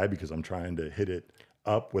thin guy because I'm trying to hit it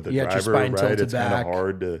up with a driver, right? It's kind of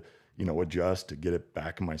hard to, adjust to get it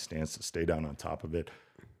back in my stance to stay down on top of it.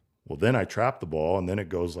 Well, then I trap the ball, and then it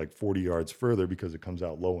goes like 40 yards further because it comes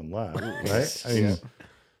out low and left, right? I mean,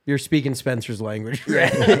 You're speaking Spencer's language.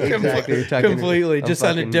 Right? Exactly. You're talking Completely, just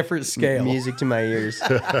on a different scale. Music to my ears.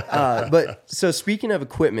 But so speaking of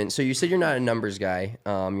equipment, so you said you're not a numbers guy.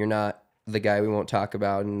 You're not the guy we won't talk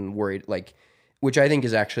about and worried, like, which I think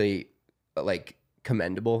is actually like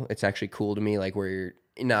commendable. It's actually cool to me, like where you're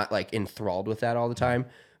not like enthralled with that all the time.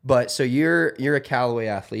 But so you're a Callaway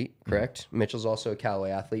athlete, correct? Mitchell's also a Callaway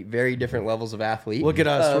athlete. Very different levels of athlete. Look at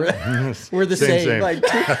us. We're the Same. same. Like,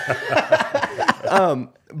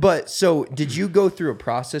 but so did you go through a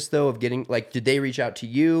process though of getting, like, did they reach out to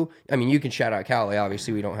you? I mean, you can shout out Callaway.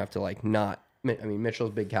 Obviously, we don't have to like not. I mean, Mitchell's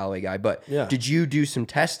a big Callaway guy, but did you do some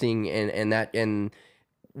testing and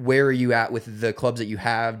where are you at with the clubs that you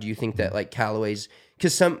have? Do you think that like Callaway's,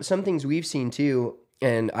 because some things we've seen too,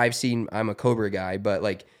 and I'm a Cobra guy, but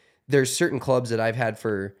like there's certain clubs that I've had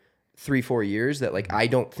for 3-4 years that like I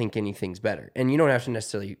don't think anything's better. And you don't have to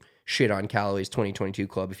necessarily shit on Callaway's 2022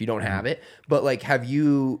 club if you don't have it. But like, did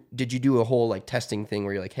you do a whole like testing thing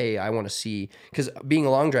where you're like, hey, I want to see, because being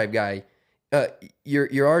a long drive guy,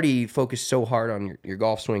 you're already focused so hard on your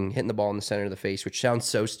golf swing, hitting the ball in the center of the face, which sounds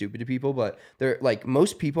so stupid to people, but they're like,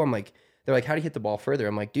 most people, they're like, how do you hit the ball further?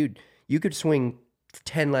 I'm like, dude, you could swing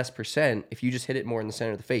 10 less % if you just hit it more in the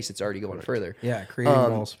center of the face, it's already going further. Yeah, creating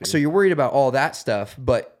ball speed. So you're worried about all that stuff,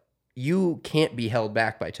 but you can't be held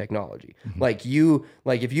back by technology. Like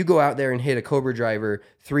if you go out there and hit a Cobra driver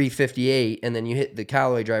 358 and then you hit the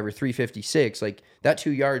Callaway driver 356, like that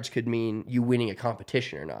 2 yards could mean you winning a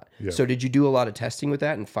competition or not. Yeah. So did you do a lot of testing with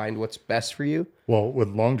that and find what's best for you? well, with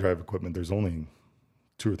long drive equipment, there's only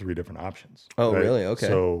 2 or 3 different options. Oh, right? really? Okay.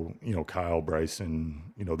 So, Kyle,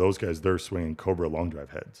 Bryson, those guys, they're swinging Cobra long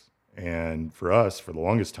drive heads. And for us, for the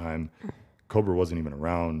longest time, Cobra wasn't even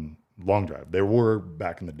around long drive. They were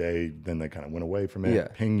back in the day, then they kind of went away from it. Yeah.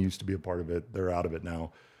 Ping used to be a part of it. They're out of it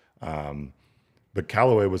now. But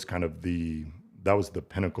Callaway was kind of that was the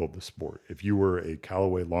pinnacle of the sport. If you were a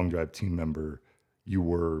Callaway long drive team member, you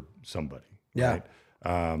were somebody. Yeah.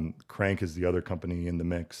 Right? Crank is the other company in the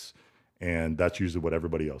mix, and that's usually what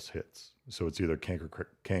everybody else hits. So it's either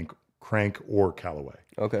Crank or Callaway.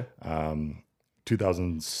 Okay.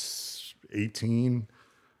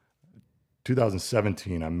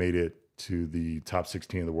 2017, I made it to the top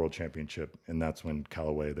 16 of the World Championship, and that's when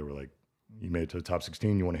Callaway, they were like, you made it to the top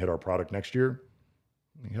 16, you want to hit our product next year?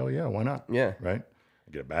 Like, hell yeah, why not? Yeah. Right?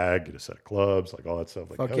 Get a bag, get a set of clubs, like all that stuff.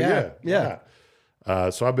 Like, Fuck hell yeah. yeah. Why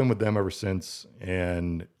not? So I've been with them ever since,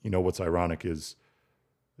 and what's ironic is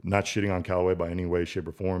not shitting on Callaway by any way, shape,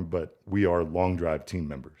 or form, but we are long drive team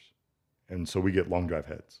members, and so we get long drive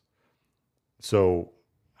heads. So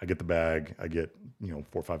I get the bag, I get 4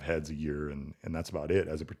 or 5 heads a year, and that's about it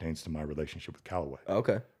as it pertains to my relationship with Callaway.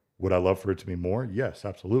 Okay. Would I love for it to be more? Yes,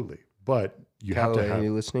 absolutely. But you Callaway, have to have. are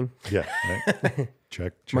you listening? Yeah. Right?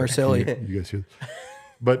 check. Marcelli. You guys hear?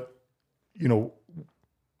 But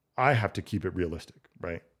I have to keep it realistic,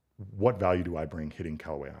 right? What value do I bring hitting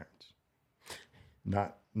Callaway irons?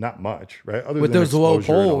 Not much, right? Other With than those low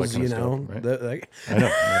exposure and all that poles, kind of stuff, right? right? I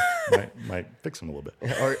know. Might fix them a little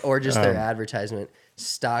bit. Or just their advertisement,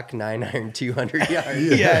 stock 9-iron 200 yards.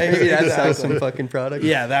 Yeah, Maybe that's awesome fucking product.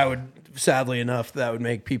 Yeah, that would, sadly enough, that would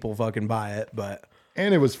make people fucking buy it. But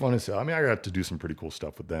And it was fun as hell. I mean, I got to do some pretty cool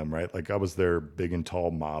stuff with them, right? Like I was their big and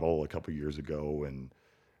tall model a couple years ago, and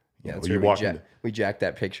Yeah, you walk into, we jacked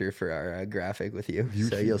that picture for our graphic with you.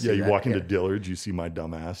 So you'll see. yeah, you that, walk into Dillard's, you see my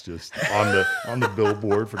dumbass just on the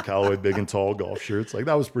billboard for Callaway big and tall golf shirts. Like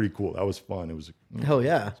that was pretty cool. That was fun. It was hell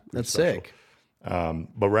yeah, that's special. sick.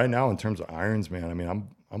 But right now, in terms of irons, man, I mean,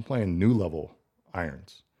 I'm playing new level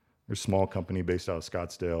irons. They're a small company based out of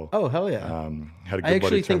Scottsdale. Oh hell yeah! Had a good I actually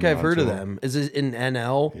buddy think turn me I've heard on of to them. Is it in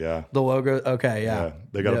NL? Yeah. The logo. Okay, yeah.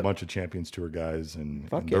 They got a Yep. bunch of Champions Tour guys, and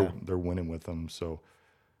Fuck they're yeah. they're winning with them. So,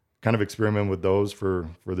 kind of experiment with those for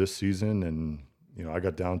this season, and I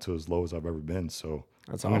got down to as low as I've ever been. So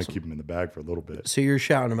That's I'm going to awesome. keep them in the bag for a little bit. So you're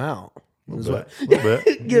shouting them out. A Is little what- bit, a little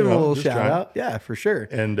bit. Give them a little just shout trying. out. Yeah, for sure.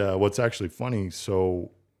 And what's actually funny,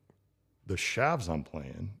 so the shafts I'm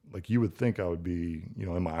playing, like you would think I would be,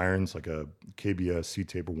 in my irons, like a KBS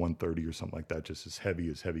C-Taper 130 or something like that, just as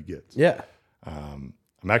heavy gets. Yeah. I'm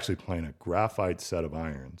actually playing a graphite set of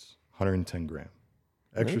irons, 110 gram,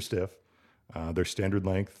 extra stiff. They're standard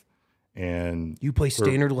length, and You play for-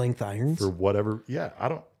 standard length irons? for whatever. Yeah, I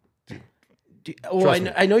don't. Well, trust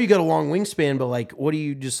me. I know you got a long wingspan, but like, what do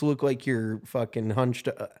you just look like you're fucking hunched?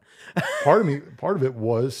 Part of it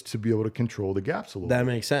was to be able to control the gaps a little That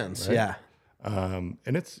bit. makes sense. Right? Yeah. And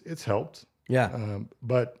it's helped. Yeah.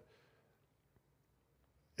 But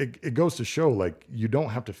it goes to show, like, you don't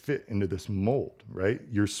have to fit into this mold, right?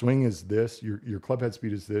 Your swing is this, your club head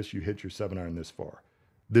speed is this, you hit your 7-iron this far.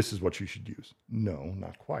 This is what you should use. No,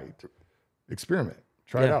 not quite. Experiment.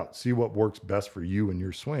 Try it out. See what works best for you and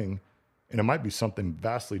your swing. And it might be something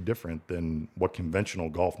vastly different than what conventional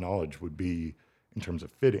golf knowledge would be in terms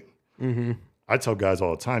of fitting. Mm-hmm. I tell guys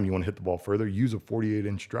all the time, you want to hit the ball further, use a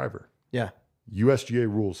 48-inch driver. Yeah. USGA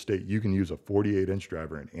rules state you can use a 48-inch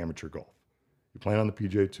driver in amateur golf. You're playing on the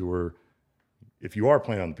PGA Tour. If you are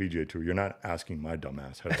playing on the PGA Tour, you're not asking my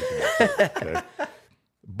dumbass how to hit the ball further, okay?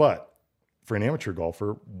 But for an amateur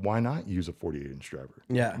golfer, why not use a 48-inch driver?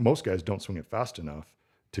 Yeah. Most guys don't swing it fast enough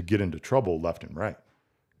to get into trouble left and right.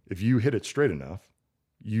 If you hit it straight enough,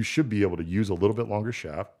 you should be able to use a little bit longer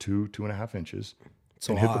shaft, 2.5 inches,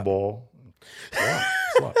 and hit the ball. It's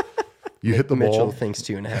a lot. You hit the Mitchell ball. thinks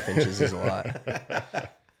 2.5 inches is a lot.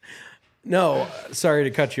 No, sorry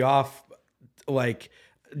to cut you off. Like,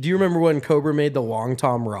 do you remember when Cobra made the Long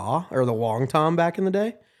Tom Raw or the Long Tom back in the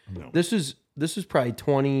day? No. This was probably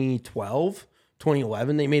 2012,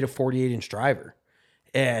 2011. They made a 48-inch driver.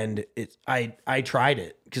 And I tried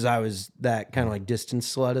it because I was that kind of like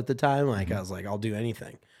distance slut at the time. Like I was like, I'll do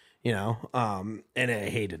anything, you know? And I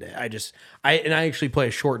hated it. I actually play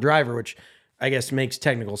a short driver, which I guess makes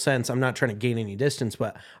technical sense. I'm not trying to gain any distance,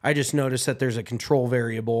 but I just noticed that there's a control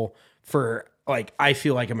variable for, like, I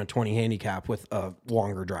feel like I'm a 20 handicap with a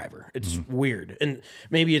longer driver. It's weird. And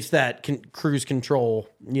maybe it's that cruise control,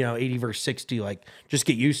 80 versus 60, like just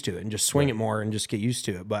get used to it and just swing it more and just get used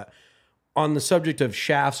to it. But on the subject of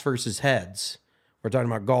shafts versus heads, we're talking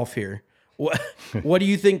about golf here. What do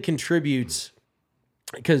you think contributes?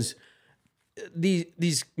 Because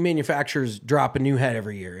these manufacturers drop a new head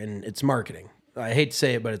every year, and it's marketing. I hate to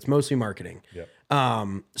say it, but it's mostly marketing. Yep.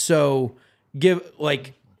 So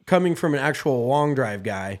coming from an actual long drive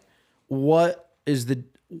guy, what is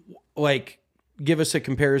give us a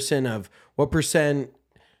comparison of what percent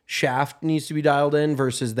shaft needs to be dialed in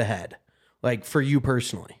versus the head, like for you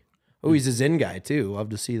personally. Oh, he's a Zen guy too. Love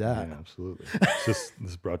to see that. Yeah, absolutely. This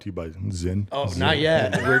is brought to you by Zen. Oh, Zen. not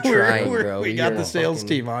yet. We're trying, bro. We got the sales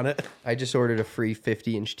team on it. I just ordered a free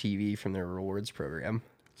 50-inch TV from their rewards program.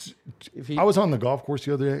 I was on the golf course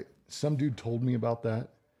the other day. Some dude told me about that.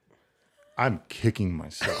 I'm kicking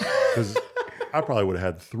myself because I probably would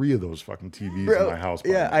have had 3 of those fucking TVs in my house.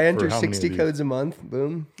 Yeah, now. I enter For how many 60 of these? codes a month.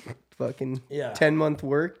 Boom. Fucking 10-month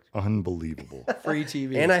work. Unbelievable. Free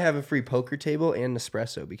TV. And I have a free poker table and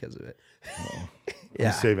Nespresso because of it.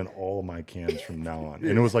 I'm saving all of my cans from now on.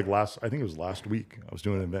 And it was like I think it was last week. I was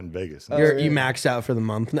doing an event in Vegas. And You maxed out for the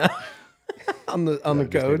month now on the I just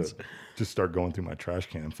need codes. to just start going through my trash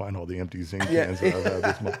can and find all the empty zinc cans that I've had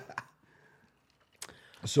this month.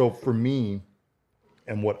 So for me,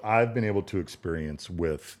 and what I've been able to experience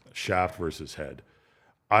with shaft versus head,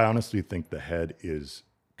 I honestly think the head is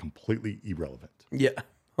completely irrelevant. Yeah,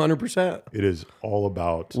 100%. It is all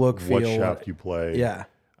about Look, what feel, shaft you play. Yeah.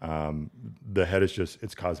 The head is just,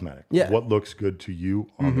 it's cosmetic. Yeah. What looks good to you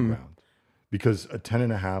on the ground. Because a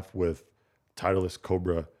 10.5 with Titleist,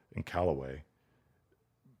 Cobra, and Callaway,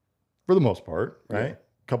 for the most part, right? Yeah.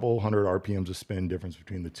 Couple hundred RPMs of spin difference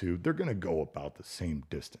between the two, they're going to go about the same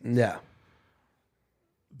distance. Yeah.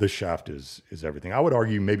 The shaft is everything. I would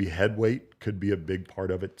argue maybe head weight could be a big part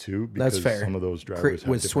of it too. Because That's fair. Some of those drivers have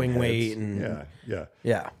with different swing heads. weight and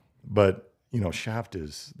yeah. But the shaft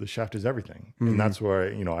is everything, and that's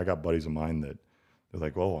where I got buddies of mine that they're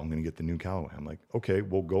like, "Oh, I'm going to get the new Callaway." I'm like, "Okay,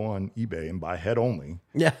 we'll go on eBay and buy head only.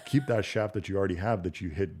 Yeah. Keep that shaft that you already have that you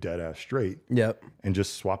hit dead ass straight. Yep. And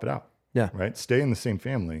just swap it out. Yeah. Right. Stay in the same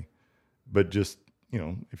family, but just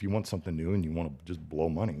if you want something new and you want to just blow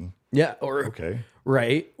money, Yeah. Or okay.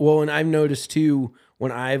 Right. Well, and I've noticed too,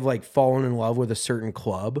 when I've fallen in love with a certain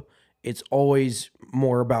club, it's always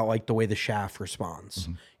more about the way the shaft responds.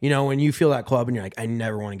 When you feel that club and you're like, I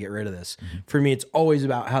never want to get rid of this. For me, it's always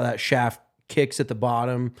about how that shaft kicks at the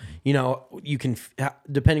bottom. You can,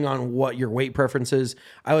 depending on what your weight preference is,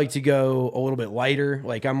 I like to go a little bit lighter.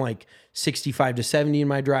 I'm 65 to 70 in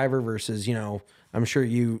my driver versus, I'm sure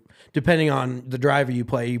you, depending on the driver you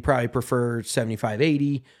play, you probably prefer 75,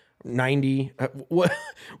 80, 90.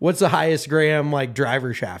 What's the highest gram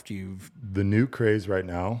driver shaft you've? The new craze right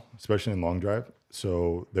now, especially in long drive.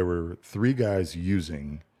 So there were 3 guys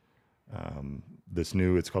using this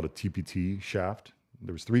new, it's called a TPT shaft.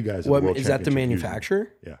 There was 3 guys. What is that? The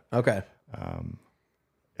manufacturer? Yeah. Okay.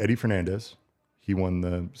 Eddie Fernandez, he won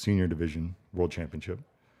the senior division world championship.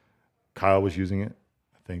 Kyle was using it,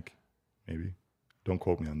 I think, maybe. Don't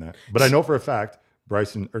quote me on that. But I know for a fact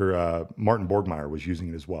Martin Borgmeyer was using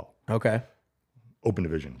it as well. Okay. Open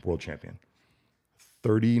division world champion.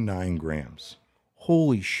 39 grams.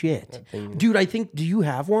 Holy shit. Dude, I think, do you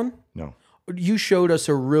have one? No. You showed us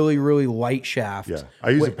a really, really light shaft. Yeah.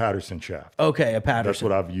 I use a Patterson shaft. Okay, a Patterson. That's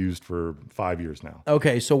what I've used for 5 years now.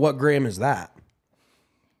 Okay, so what gram is that?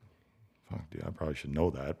 Fuck, dude, I probably should know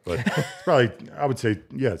that, but it's probably, I would say,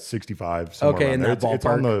 yeah, it's 65. Somewhere Okay, around in there. that It's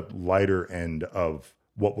on ballpark. the lighter end of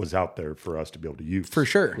what was out there for us to be able to use. For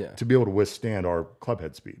sure. Yeah. To be able to withstand our club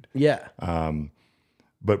head speed. Yeah.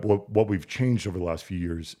 But what we've changed over the last few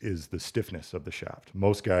years is the stiffness of the shaft.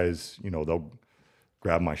 Most guys, they'll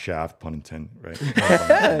grab my shaft, pun intended,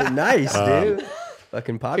 right? Nice, dude.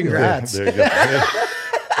 Fucking popular. Congrats. There you go.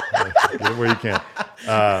 Get it where you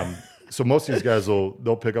can. So most of these guys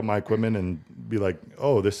they'll pick up my equipment and be like,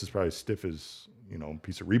 "Oh, this is probably as stiff as a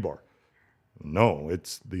piece of rebar." No,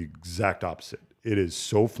 it's the exact opposite. It is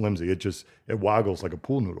so flimsy. It waggles like a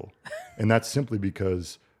pool noodle, and that's simply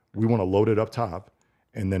because we want to load it up top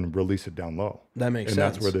and then release it down low. That makes and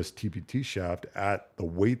sense. that's where this TPT shaft, at the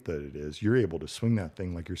weight that it is, you're able to swing that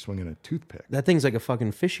thing like you're swinging a toothpick. That thing's like a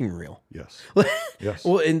fucking fishing reel. Yes. Yes.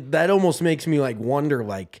 Well, and that almost makes me like wonder,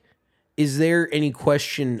 like, is there any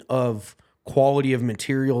question of quality of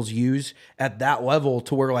materials used at that level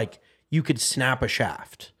to where like you could snap a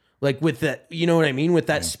shaft? Like with that, you know what I mean? With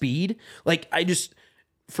that speed? Like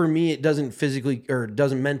for me, it doesn't physically or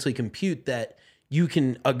doesn't mentally compute that you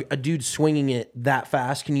can, a dude swinging it that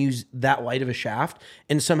fast can use that light of a shaft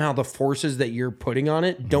and somehow the forces that you're putting on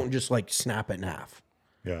it don't just like snap it in half.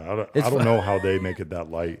 Yeah. I don't know how they make it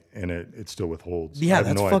that light and it still withholds. I Yeah, have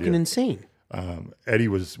that's no fucking idea. insane. We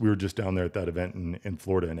were just down there at that event in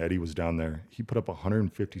Florida, and Eddie was down there. He put up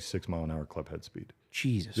 156 mile an hour club head speed.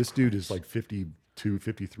 Jesus. This dude is like 52,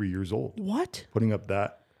 53 years old, What? putting up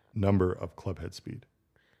that number of club head speed.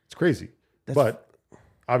 It's crazy. But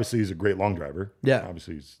obviously, he's a great long driver. Yeah.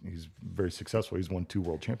 Obviously, he's very successful. He's won 2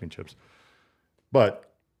 world championships.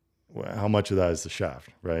 But how much of that is the shaft,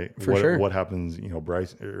 right? For sure. What happens,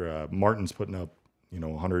 Martin's putting up,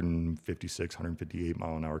 156, 158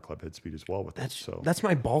 mile an hour club head speed as well with it. So That's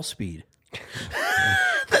my ball speed.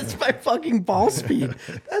 That's my fucking ball speed.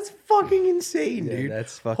 That's fucking insane, Yeah, dude.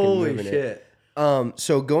 that's fucking Holy moving shit. it.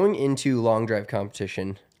 So going into long drive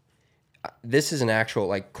competition, this is an actual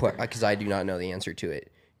because I do not know the answer to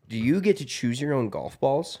it. Do you get to choose your own golf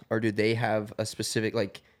balls, or do they have a specific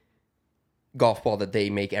golf ball that they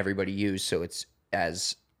make everybody use so it's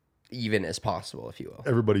as even as possible, if you will?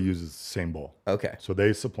 everybody uses the same ball. Okay. So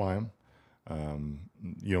they supply them.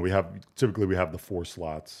 We have the 4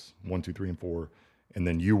 slots, 1, 2, 3, and 4, and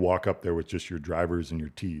then you walk up there with just your drivers and your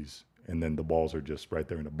tees, and then the balls are just right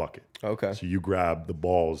there in a bucket. Okay. So you grab the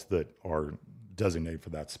balls that are designated for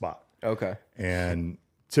that spot, Okay. and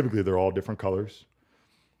typically they're all different colors.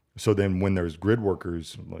 So then when there's grid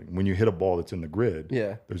workers, like when you hit a ball that's in the grid,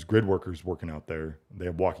 Yeah. there's grid workers working out there. They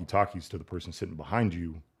have walkie-talkies to the person sitting behind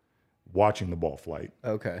you, watching the ball flight.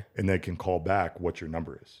 Okay. And they can call back what your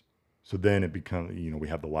number is. So then it becomes, we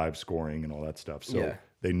have the live scoring and all that stuff. So Yeah.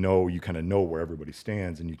 they know, you kind of know where everybody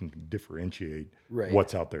stands and you can differentiate Right.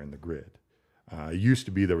 what's out there in the grid. It used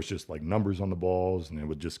to be there was just like numbers on the balls and it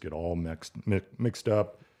would just get all mixed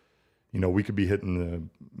up. We could be hitting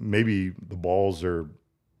maybe the balls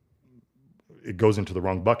it goes into the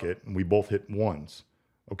wrong bucket and we both hit ones.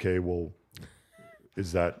 Okay, well,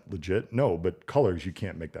 is that legit? No, but colors, you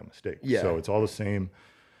can't make that mistake. Yeah. So it's all the same.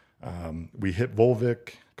 We hit Volvic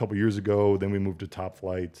a couple years ago. Then we moved to Top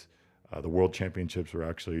Flight. The World Championships were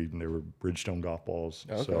they were Bridgestone golf balls.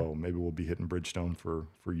 Okay. So maybe we'll be hitting Bridgestone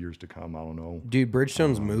for years to come. I don't know. Dude,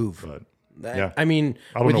 Bridgestones move. But yeah. I mean,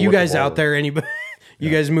 I don't with know you what the guys ball out is. there, anybody, you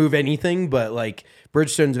guys move anything, but like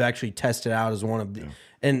Bridgestones have actually tested out as one of the,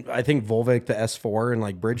 and I think Volvic, the S4, and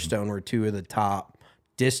like Bridgestone were 2 of the top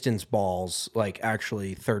distance balls, like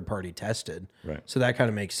actually third party tested. Right. So that kind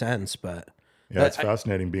of makes sense, but Yeah, it's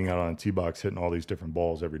fascinating being out on a tee box hitting all these different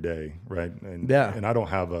balls every day, right? And Yeah. and I don't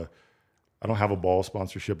have a ball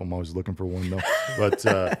sponsorship. I'm always looking for one though. But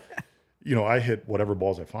I hit whatever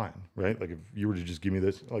balls I find, right? Like if you were to just give me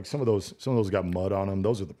this, like some of those got mud on them.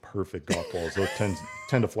 Those are the perfect golf balls. Those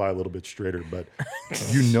tend to fly a little bit straighter, but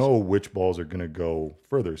you know which balls are going to go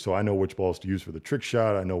further. So I know which balls to use for the trick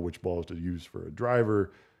shot. I know which balls to use for a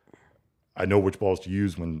driver. I know which balls to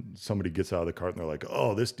use when somebody gets out of the cart and they're like,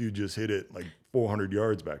 "Oh, this dude just hit it like 400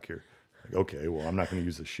 yards back here." Like, okay, well, I'm not going to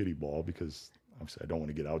use the shitty ball because obviously I don't want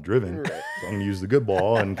to get outdriven. So I'm going to use the good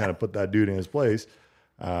ball and kind of put that dude in his place.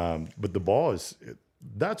 But the ball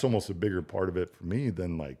that's almost a bigger part of it for me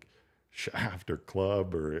than like shaft or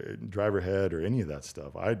club or driver head or any of that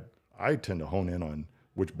stuff. I tend to hone in on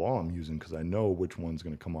which ball I'm using because I know which one's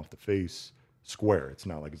going to come off the face square. It's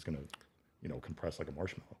not like it's going to compressed like a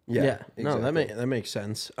marshmallow. Yeah. No, exactly. that makes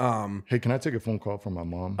sense. Hey, can I take a phone call from my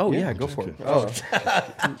mom? Oh yeah, go for it. Oh,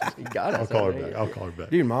 You got I'll it. call her back. I'll call her back.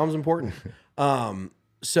 dude, mom's important.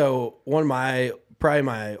 So one of my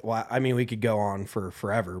I mean, we could go on for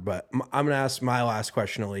forever, but I'm gonna ask my last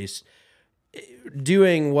question at least.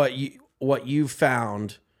 Doing what you've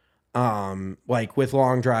found, like with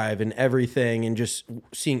long drive and everything, and just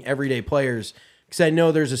seeing everyday players, because I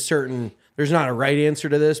know there's not a right answer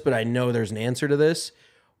to this, but I know there's an answer to this.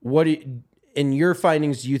 In your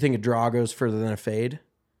findings, do you think a draw goes further than a fade?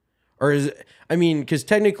 Or because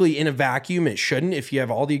technically in a vacuum, it shouldn't if you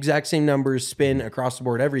have all the exact same numbers, spin across the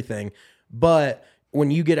board, everything. But when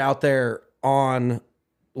you get out there on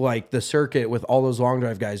like the circuit with all those long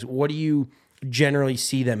drive guys, what do you generally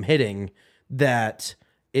see them hitting that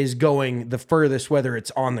is going the furthest, whether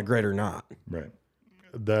it's on the grid or not? Right.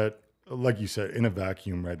 That, like you said, in a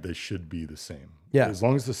vacuum, right, they should be the same. Yeah. As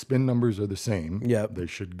long as the spin numbers are the same, Yep. they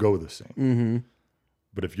should go the same. Mm-hmm.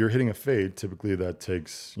 But if you're hitting a fade, typically that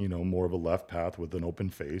takes, more of a left path with an open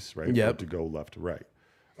face, right? Yep. For it to go left to right.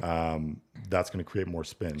 That's going to create more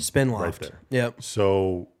spin. Spin right loft. there. Yep.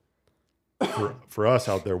 So for us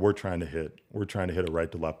out there, we're trying to hit a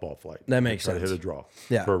right to left ball flight. That makes Try to sense. hit a draw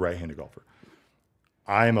Yeah. for a right-handed golfer.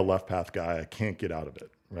 I am a left path guy. I can't get out of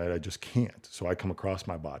it, right? I just can't. So I come across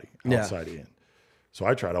my body outside in. So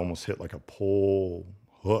I try to almost hit like a pole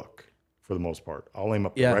hook for the most part. I'll aim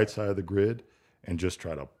up the right side of the grid and just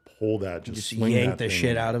try to pull that, just swing yank that the thing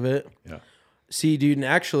shit in. out of it. Yeah. See, dude, and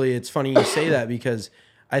actually, it's funny you say that because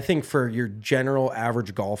I think for your general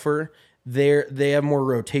average golfer, they have more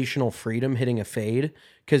rotational freedom hitting a fade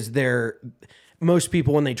because most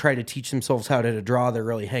people, when they try to teach themselves how to hit a draw, they're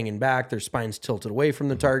really hanging back. Their spine's tilted away from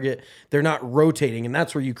the target. They're not rotating, and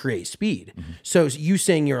that's where you create speed. So you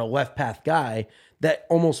saying you're a left path guy, that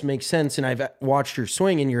almost makes sense. And I've watched your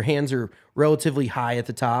swing, and your hands are relatively high at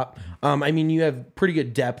the top. I mean, you have pretty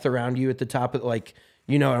good depth around you at the top, like,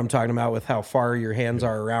 you know what I'm talking about with how far your hands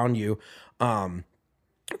are around you.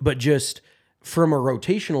 But just from a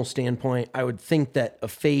rotational standpoint, I would think that a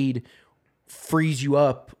fade frees you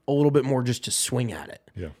up a little bit more just to swing at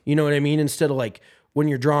it. Yeah. You know what I mean? Instead of like when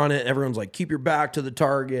you're drawing it, everyone's like, keep your back to the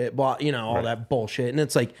target, blah, all that bullshit. And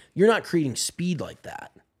it's like, you're not creating speed like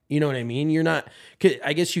that. You know what I mean? You're not,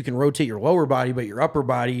 I guess you can rotate your lower body, but your upper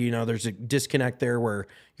body, there's a disconnect there where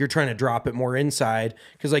you're trying to drop it more inside.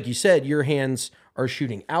 Because like you said, your hands are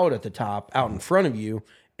shooting out at the top, out in front of you.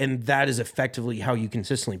 And that is effectively how you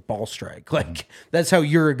consistently ball strike. Like, that's how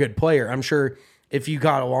you're a good player. I'm sure if you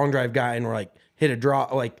got a long drive guy and were like, hit a draw,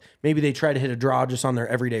 like maybe they try to hit a draw just on their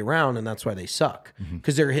everyday round, and that's why they suck.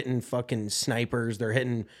 Because they're hitting fucking snipers, they're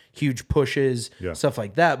hitting huge pushes, stuff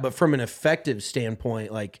like that. But from an effective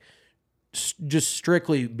standpoint, like just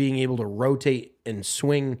strictly being able to rotate and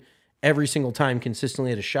swing every single time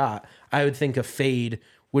consistently at a shot, I would think a fade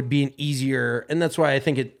would be an easier, and that's why I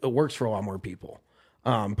think it works for a lot more people.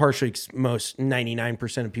 Partially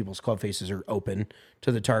 99% of people's club faces are open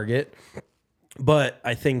to the target, but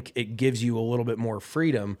I think it gives you a little bit more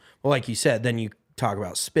freedom. Well, like you said, then you talk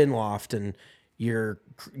about spin loft and you're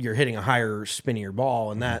hitting a higher spinnier ball,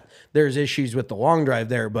 and that there's issues with the long drive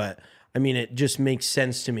there, but I mean, it just makes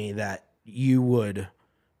sense to me that you would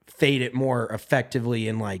fade it more effectively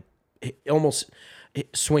and like almost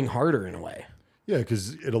swing harder in a way. Yeah,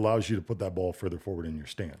 because it allows you to put that ball further forward in your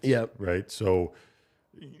stance. Yep. Right. So,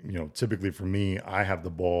 typically for me, I have the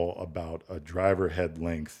ball about a driver head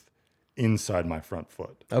length inside my front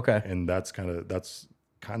foot. Okay. And that's kind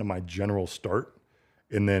of my general start.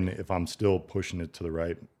 And then if I'm still pushing it to the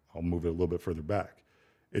right, I'll move it a little bit further back.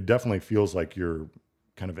 It definitely feels like you're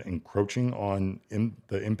kind of encroaching on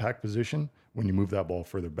the impact position when you move that ball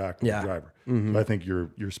further back with the driver. But I think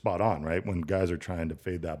you're spot on, right? When guys are trying to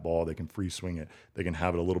fade that ball, they can free swing it. They can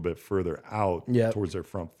have it a little bit further out towards their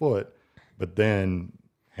front foot, but then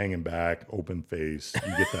hanging back, open face,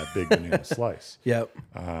 you get that big banana slice. Yep.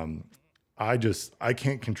 I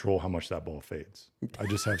can't control how much that ball fades. I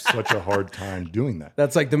just have such a hard time doing that.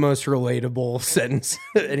 That's like the most relatable sentence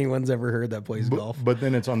anyone's ever heard that plays golf. But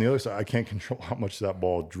then it's on the other side. I can't control how much that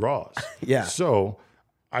ball draws. Yeah. So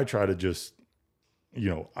I try to just,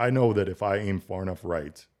 I know that if I aim far enough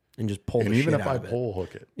right, And just pull and the even shit if out I of it. pole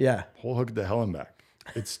hook it, Yeah. pole hook it the hell and back,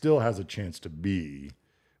 it still has a chance to be,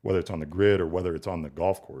 whether it's on the grid or whether it's on the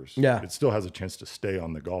golf course. Yeah. It still has a chance to stay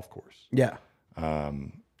on the golf course. Yeah.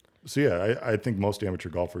 So yeah, I think most amateur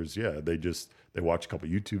golfers, they watch a couple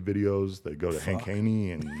YouTube videos, they go to Hank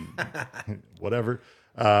Haney and whatever,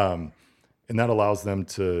 and that allows them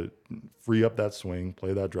to free up that swing,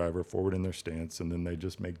 play that driver forward in their stance, and then they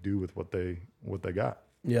just make do with what they got.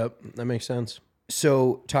 Yep. That makes sense.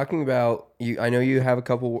 So talking about you, I know you have a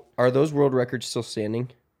couple. Are those world records still standing?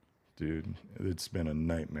 Dude, it's been a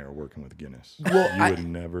nightmare working with Guinness. Well, you would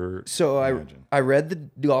never So imagine. I read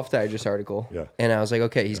the Golf Digest article, Yeah. and I was like,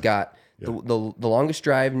 okay, he's got Yeah. the longest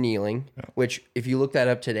drive kneeling, which if you look that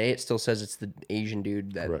up today, it still says it's the Asian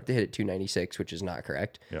dude that Correct. hit it 296, which is not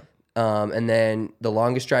correct. Yeah. And then the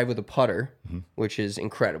longest drive with a putter, Mm-hmm. which is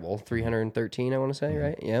incredible, 313, I want to say,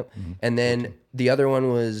 right? Yep. And then the other one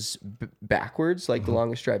was backwards, like the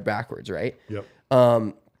longest drive backwards, right? Yep.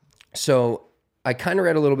 So I kind of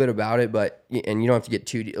read a little bit about it, and you don't have to get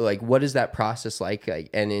too like. What is that process like?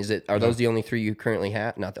 And are those the only 3 you currently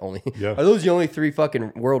have? Not the only. Yeah. Are those the only 3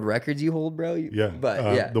 fucking world records you hold, bro? Yeah.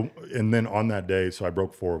 But yeah. And then on that day, so I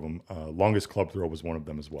broke 4 of them. Longest club throw was one of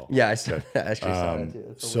them as well. Yeah, I actually saw that too.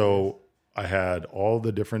 That's So I had all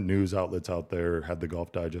the different news outlets out there, had the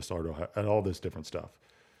Golf Digest article, had all this different stuff.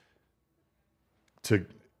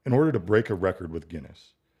 In order to break a record with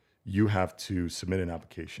Guinness, you have to submit an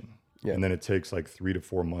application. Yeah. And then it takes like 3 to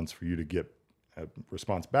 4 months for you to get a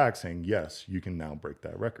response back saying, yes, you can now break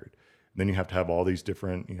that record. And then you have to have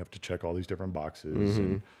you have to check all these different boxes.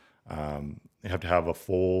 And you have to have a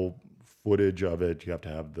full footage of it. You have to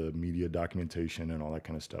have the media documentation and all that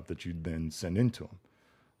kind of stuff that you then send into them.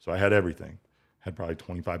 So I had everything. Had probably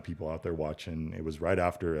 25 people out there watching. It was right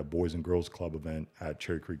after a Boys and Girls Club event at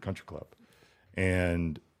Cherry Creek Country Club.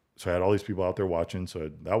 And so I had all these people out there watching,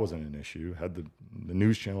 so that wasn't an issue. Had the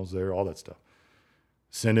news channels there, all that stuff.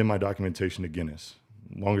 Send in my documentation to Guinness.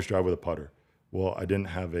 Longest drive with a putter. Well, I didn't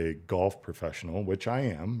have a golf professional, which I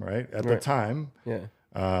am, right? At the time,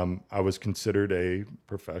 I was considered a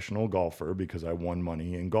professional golfer because I won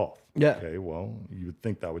money in golf. Yeah. Okay, well, you would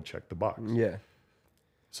think that would check the box. Yeah.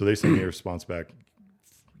 So they sent me a response back.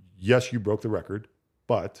 Yes, you broke the record,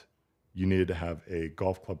 but you needed to have a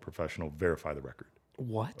golf club professional verify the record.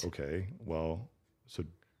 What? Okay, well, so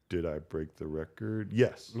did I break the record?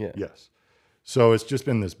 Yes. Yeah. Yes. So it's just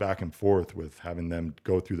been this back and forth with having them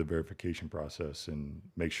go through the verification process and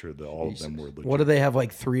make sure that all of them were legit. What do they have,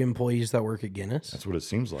 like 3 employees that work at Guinness? That's what it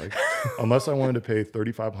seems like. Unless I wanted to pay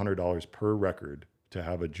 $3,500 per record to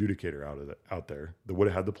have an adjudicator out there that would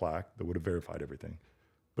have had the plaque, that would have verified everything.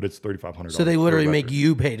 But it's $3,500. So they literally make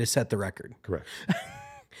you pay to set the record. Correct.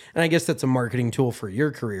 And I guess that's a marketing tool for your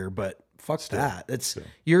career, but fuck that. It's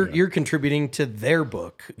you're contributing to their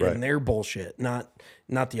book Right. and their bullshit, not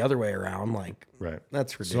the other way around. Like, Right.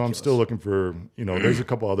 that's ridiculous. So I'm still looking for, there's a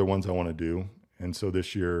couple other ones I want to do. And so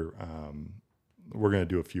this year, we're going to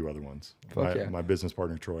do a few other ones. My business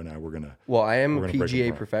partner, Troy, and I, we're going to. Well, I am a we're gonna break PGA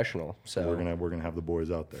apart. professional, so We're gonna have the boys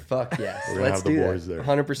out there. fuck yes. We're gonna Let's have the do boys that. there.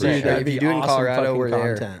 100%. That'd If you be do it in awesome Colorado, fucking we're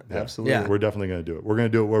content. there. Yeah. Absolutely. Yeah. We're definitely going to do it. We're going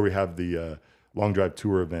to do it where we have the Long Drive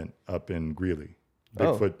Tour event up in Greeley.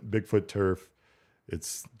 Bigfoot turf.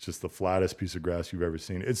 It's just the flattest piece of grass you've ever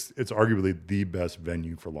seen. It's arguably the best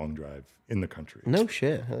venue for long drive in the country. No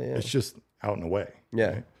shit. Hell yeah. It's just out and away. Yeah.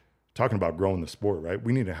 Right? Talking about growing the sport, right?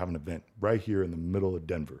 We need to have an event right here in the middle of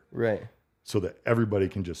Denver Right. so that everybody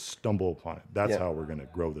can just stumble upon it. That's Yeah. how we're going to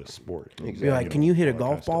grow this sport. Be like, can you hit a all that kind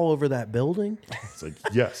golf of stuff. ball over that building? It's like,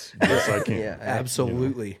 yes, I can. Yeah.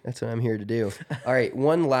 Absolutely. That's what I'm here to do. All right,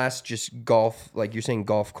 one last just golf, like you're saying,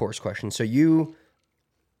 golf course question. So you,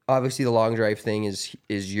 obviously, the long drive thing is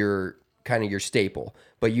your kind of your staple,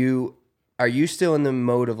 but are you still in the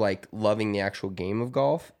mode of like loving the actual game of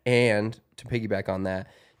golf? And to piggyback on that,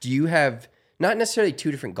 do you have not necessarily 2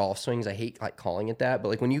 different golf swings? I hate like calling it that, but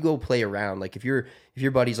like when you go play around, like if your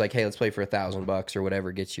buddy's like, hey, let's play for $1,000 or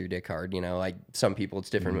whatever gets your dick hard, like some people it's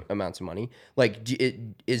different amounts of money. Like,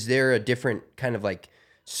 is there a different kind of like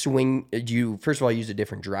swing? Do you first of all use a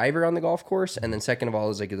different driver on the golf course, and then second of all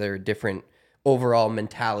is there a different overall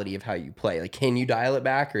mentality of how you play? Like, can you dial it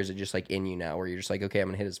back, or is it just like in you now, where you're just like, okay, I'm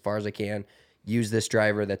gonna hit as far as I can, use this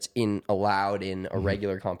driver that's allowed in a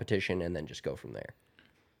regular competition, and then just go from there?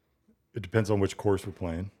 It depends on which course we're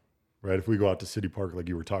playing, right? If we go out to City Park, like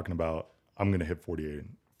you were talking about, I'm going to hit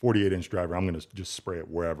 48-inch driver. I'm going to just spray it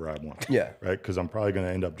wherever I want. Yeah. Right? Because I'm probably going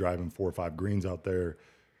to end up driving 4 or 5 greens out there.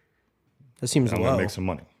 That seems And I'm going low. to make some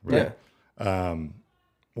money. Right? Yeah.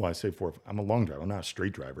 Well, I say 4. I'm a long driver. I'm not a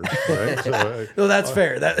straight driver. Right? So, No, that's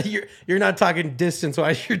fair. That you're not talking distance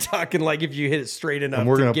wise. You're talking like if you hit it straight enough. and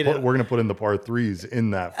we're to going to put in the par 3s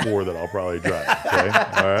in that 4 that I'll probably drive. Okay.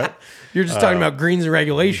 All right. You're just talking about greens and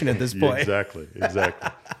regulation at this point. Exactly.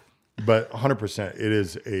 But 100%, it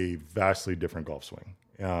is a vastly different golf swing.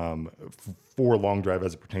 For long drive,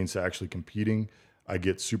 as it pertains to actually competing, I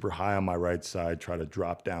get super high on my right side, try to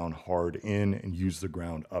drop down hard in and use the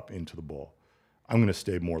ground up into the ball. I'm going to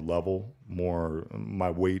stay more level,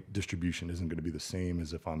 my weight distribution isn't going to be the same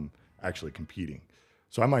as if I'm actually competing.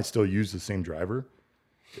 So I might still use the same driver.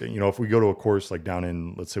 You know, if we go to a course like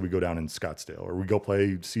let's say we go down in Scottsdale, or we go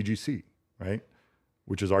play CGC, right?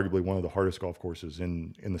 Which is arguably one of the hardest golf courses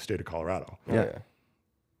in the state of Colorado. Yeah.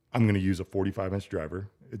 I'm going to use a 45-inch driver.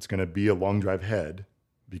 It's going to be a long drive head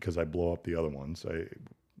because I blow up the other ones.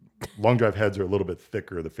 Long drive heads are a little bit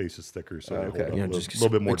thicker. The face is thicker, so they hold up a little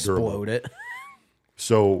bit more durable. Explode it.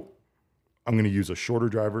 So I'm going to use a shorter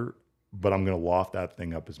driver, but I'm going to loft that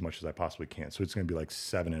thing up as much as I possibly can. So it's going to be like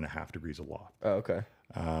 7.5 degrees of loft. Oh, okay.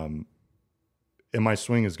 And my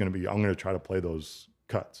swing is going to be, I'm going to try to play those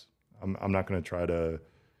cuts. I'm not going to try to,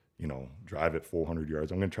 you know, drive it 400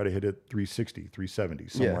 yards. I'm going to try to hit it 360, 370,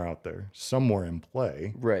 somewhere out there, somewhere in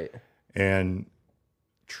play. Right. And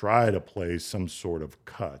try to play some sort of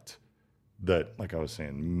cut that, like I was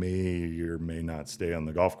saying, may or may not stay on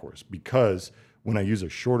the golf course. Because when I use a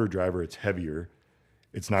shorter driver, it's heavier.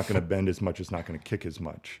 It's not going to bend as much. It's not going to kick as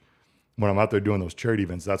much. When I'm out there doing those charity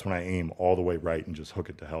events, that's when I aim all the way right and just hook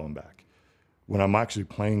it to hell and back. When I'm actually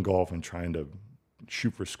playing golf and trying to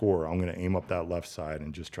shoot for score, I'm going to aim up that left side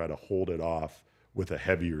and just try to hold it off with a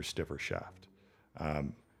heavier, stiffer shaft.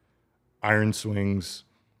 Iron swings,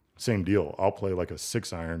 same deal. I'll play like a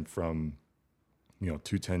 6-iron from, you know,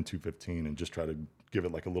 210, 215 and just try to give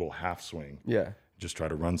it like a little half swing. Yeah. Just try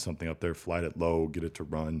to run something up there, flight it low, get it to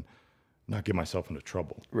run, not get myself into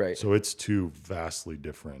trouble. Right. So it's two vastly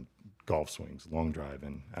different golf swings, long drive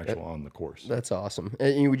and actual on the course. That's awesome.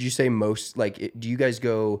 And would you say most, like, do you guys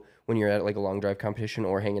go when you're at like a long drive competition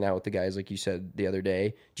or hanging out with the guys, like you said the other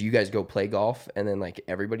day, do you guys go play golf and then like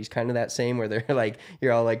everybody's kind of that same where they're like,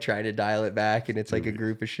 you're all like trying to dial it back and it's like a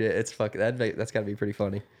group of shit. It's that's gotta be pretty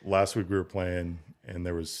funny. Last week we were playing and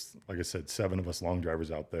there was, like I said, 7 of us long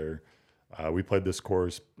drivers out there. We played this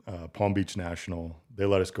course, Palm Beach National. They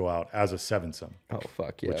let us go out as a 7-some. Oh,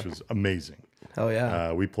 fuck yeah. Which was amazing. Hell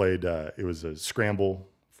yeah. We played, it was a scramble,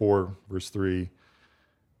 4 versus 3.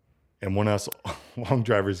 And when us long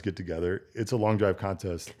drivers get together, it's a long drive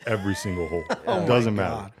contest every single hole. It doesn't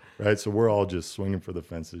matter, right? So we're all just swinging for the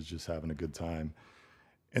fences, just having a good time.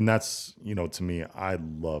 And that's, you know, to me, I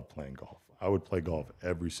love playing golf. I would play golf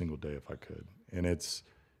every single day if I could. And it's,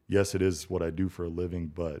 yes, it is what I do for a living,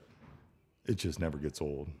 but it just never gets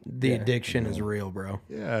old. The addiction is real, bro.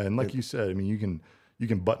 Yeah, and like you said, I mean, you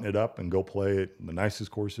can button it up and go play it in the nicest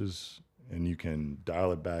courses, and you can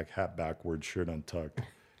dial it back, hat backwards, shirt untucked.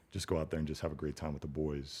 Just go out there and just have a great time with the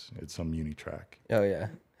boys. It's some uni track. Oh yeah,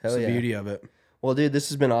 That's the beauty of it. Well, dude, this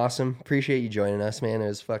has been awesome. Appreciate you joining us, man. It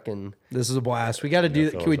was fucking. This is a blast. We got to do.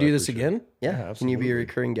 fellas, Can we I do this appreciate again? Yeah. Can you be a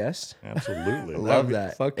recurring guest? Absolutely. Love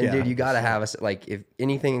that. Fuck and yeah. dude, you got to have us. Like, if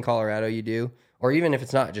anything in Colorado you do, or even if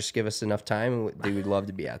it's not, just give us enough time. Dude, we'd love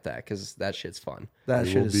to be at that because that shit's fun. That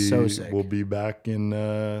shit is so sick. We'll be back in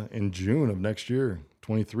June of next year,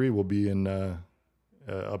 23. We'll be in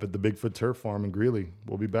up at the Bigfoot Turf Farm in Greeley.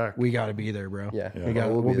 We'll be back. We got to be there, bro. Yeah.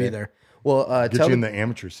 We'll be there. Well, Get tell you in the, the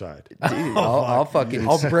amateur side. dude, I'll fucking.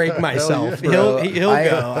 I'll break myself. Bro, He'll I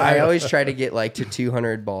go. always try to get like to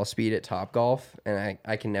 200 ball speed at Top Golf, and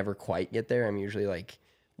I can never quite get there. I'm usually like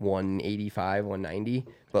 185, 190.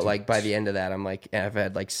 But like by the end of that, I'm like, I've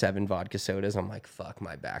had like 7 vodka sodas. I'm like, fuck,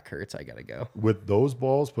 my back hurts. I gotta go. With those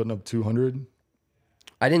balls, putting up 200.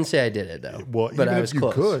 I didn't say I did it though. Well, but even I was if you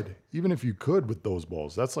close. even if you could with those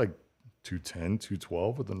balls, that's like 210,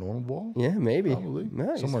 212 with a normal ball. Yeah, maybe. Probably.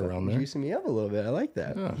 No, he's Somewhere fucking around there. juicing me up a little bit. I like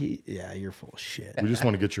that. Yeah. You're full of shit. We just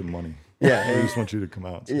want to get your money. Yeah. We just want you to come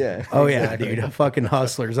out. So. Yeah. Oh yeah, dude. Fucking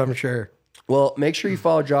hustlers, I'm sure. Well, make sure you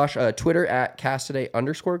follow Josh. Twitter at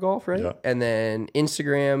Cassaday_golf, right? Yeah. And then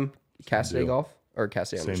Instagram, Cassaday deal. Golf or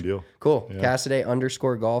Cassaday. Same deal. Cool. Yeah.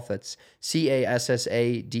 Cassaday_golf. That's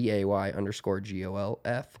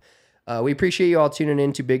CASSADAY_GOLF. We appreciate you all tuning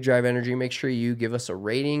in to Big Drive Energy. Make sure you give us a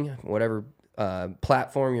rating, whatever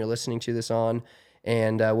platform you're listening to this on.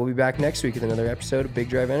 And we'll be back next week with another episode of Big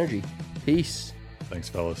Drive Energy. Peace. Thanks,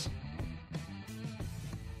 fellas.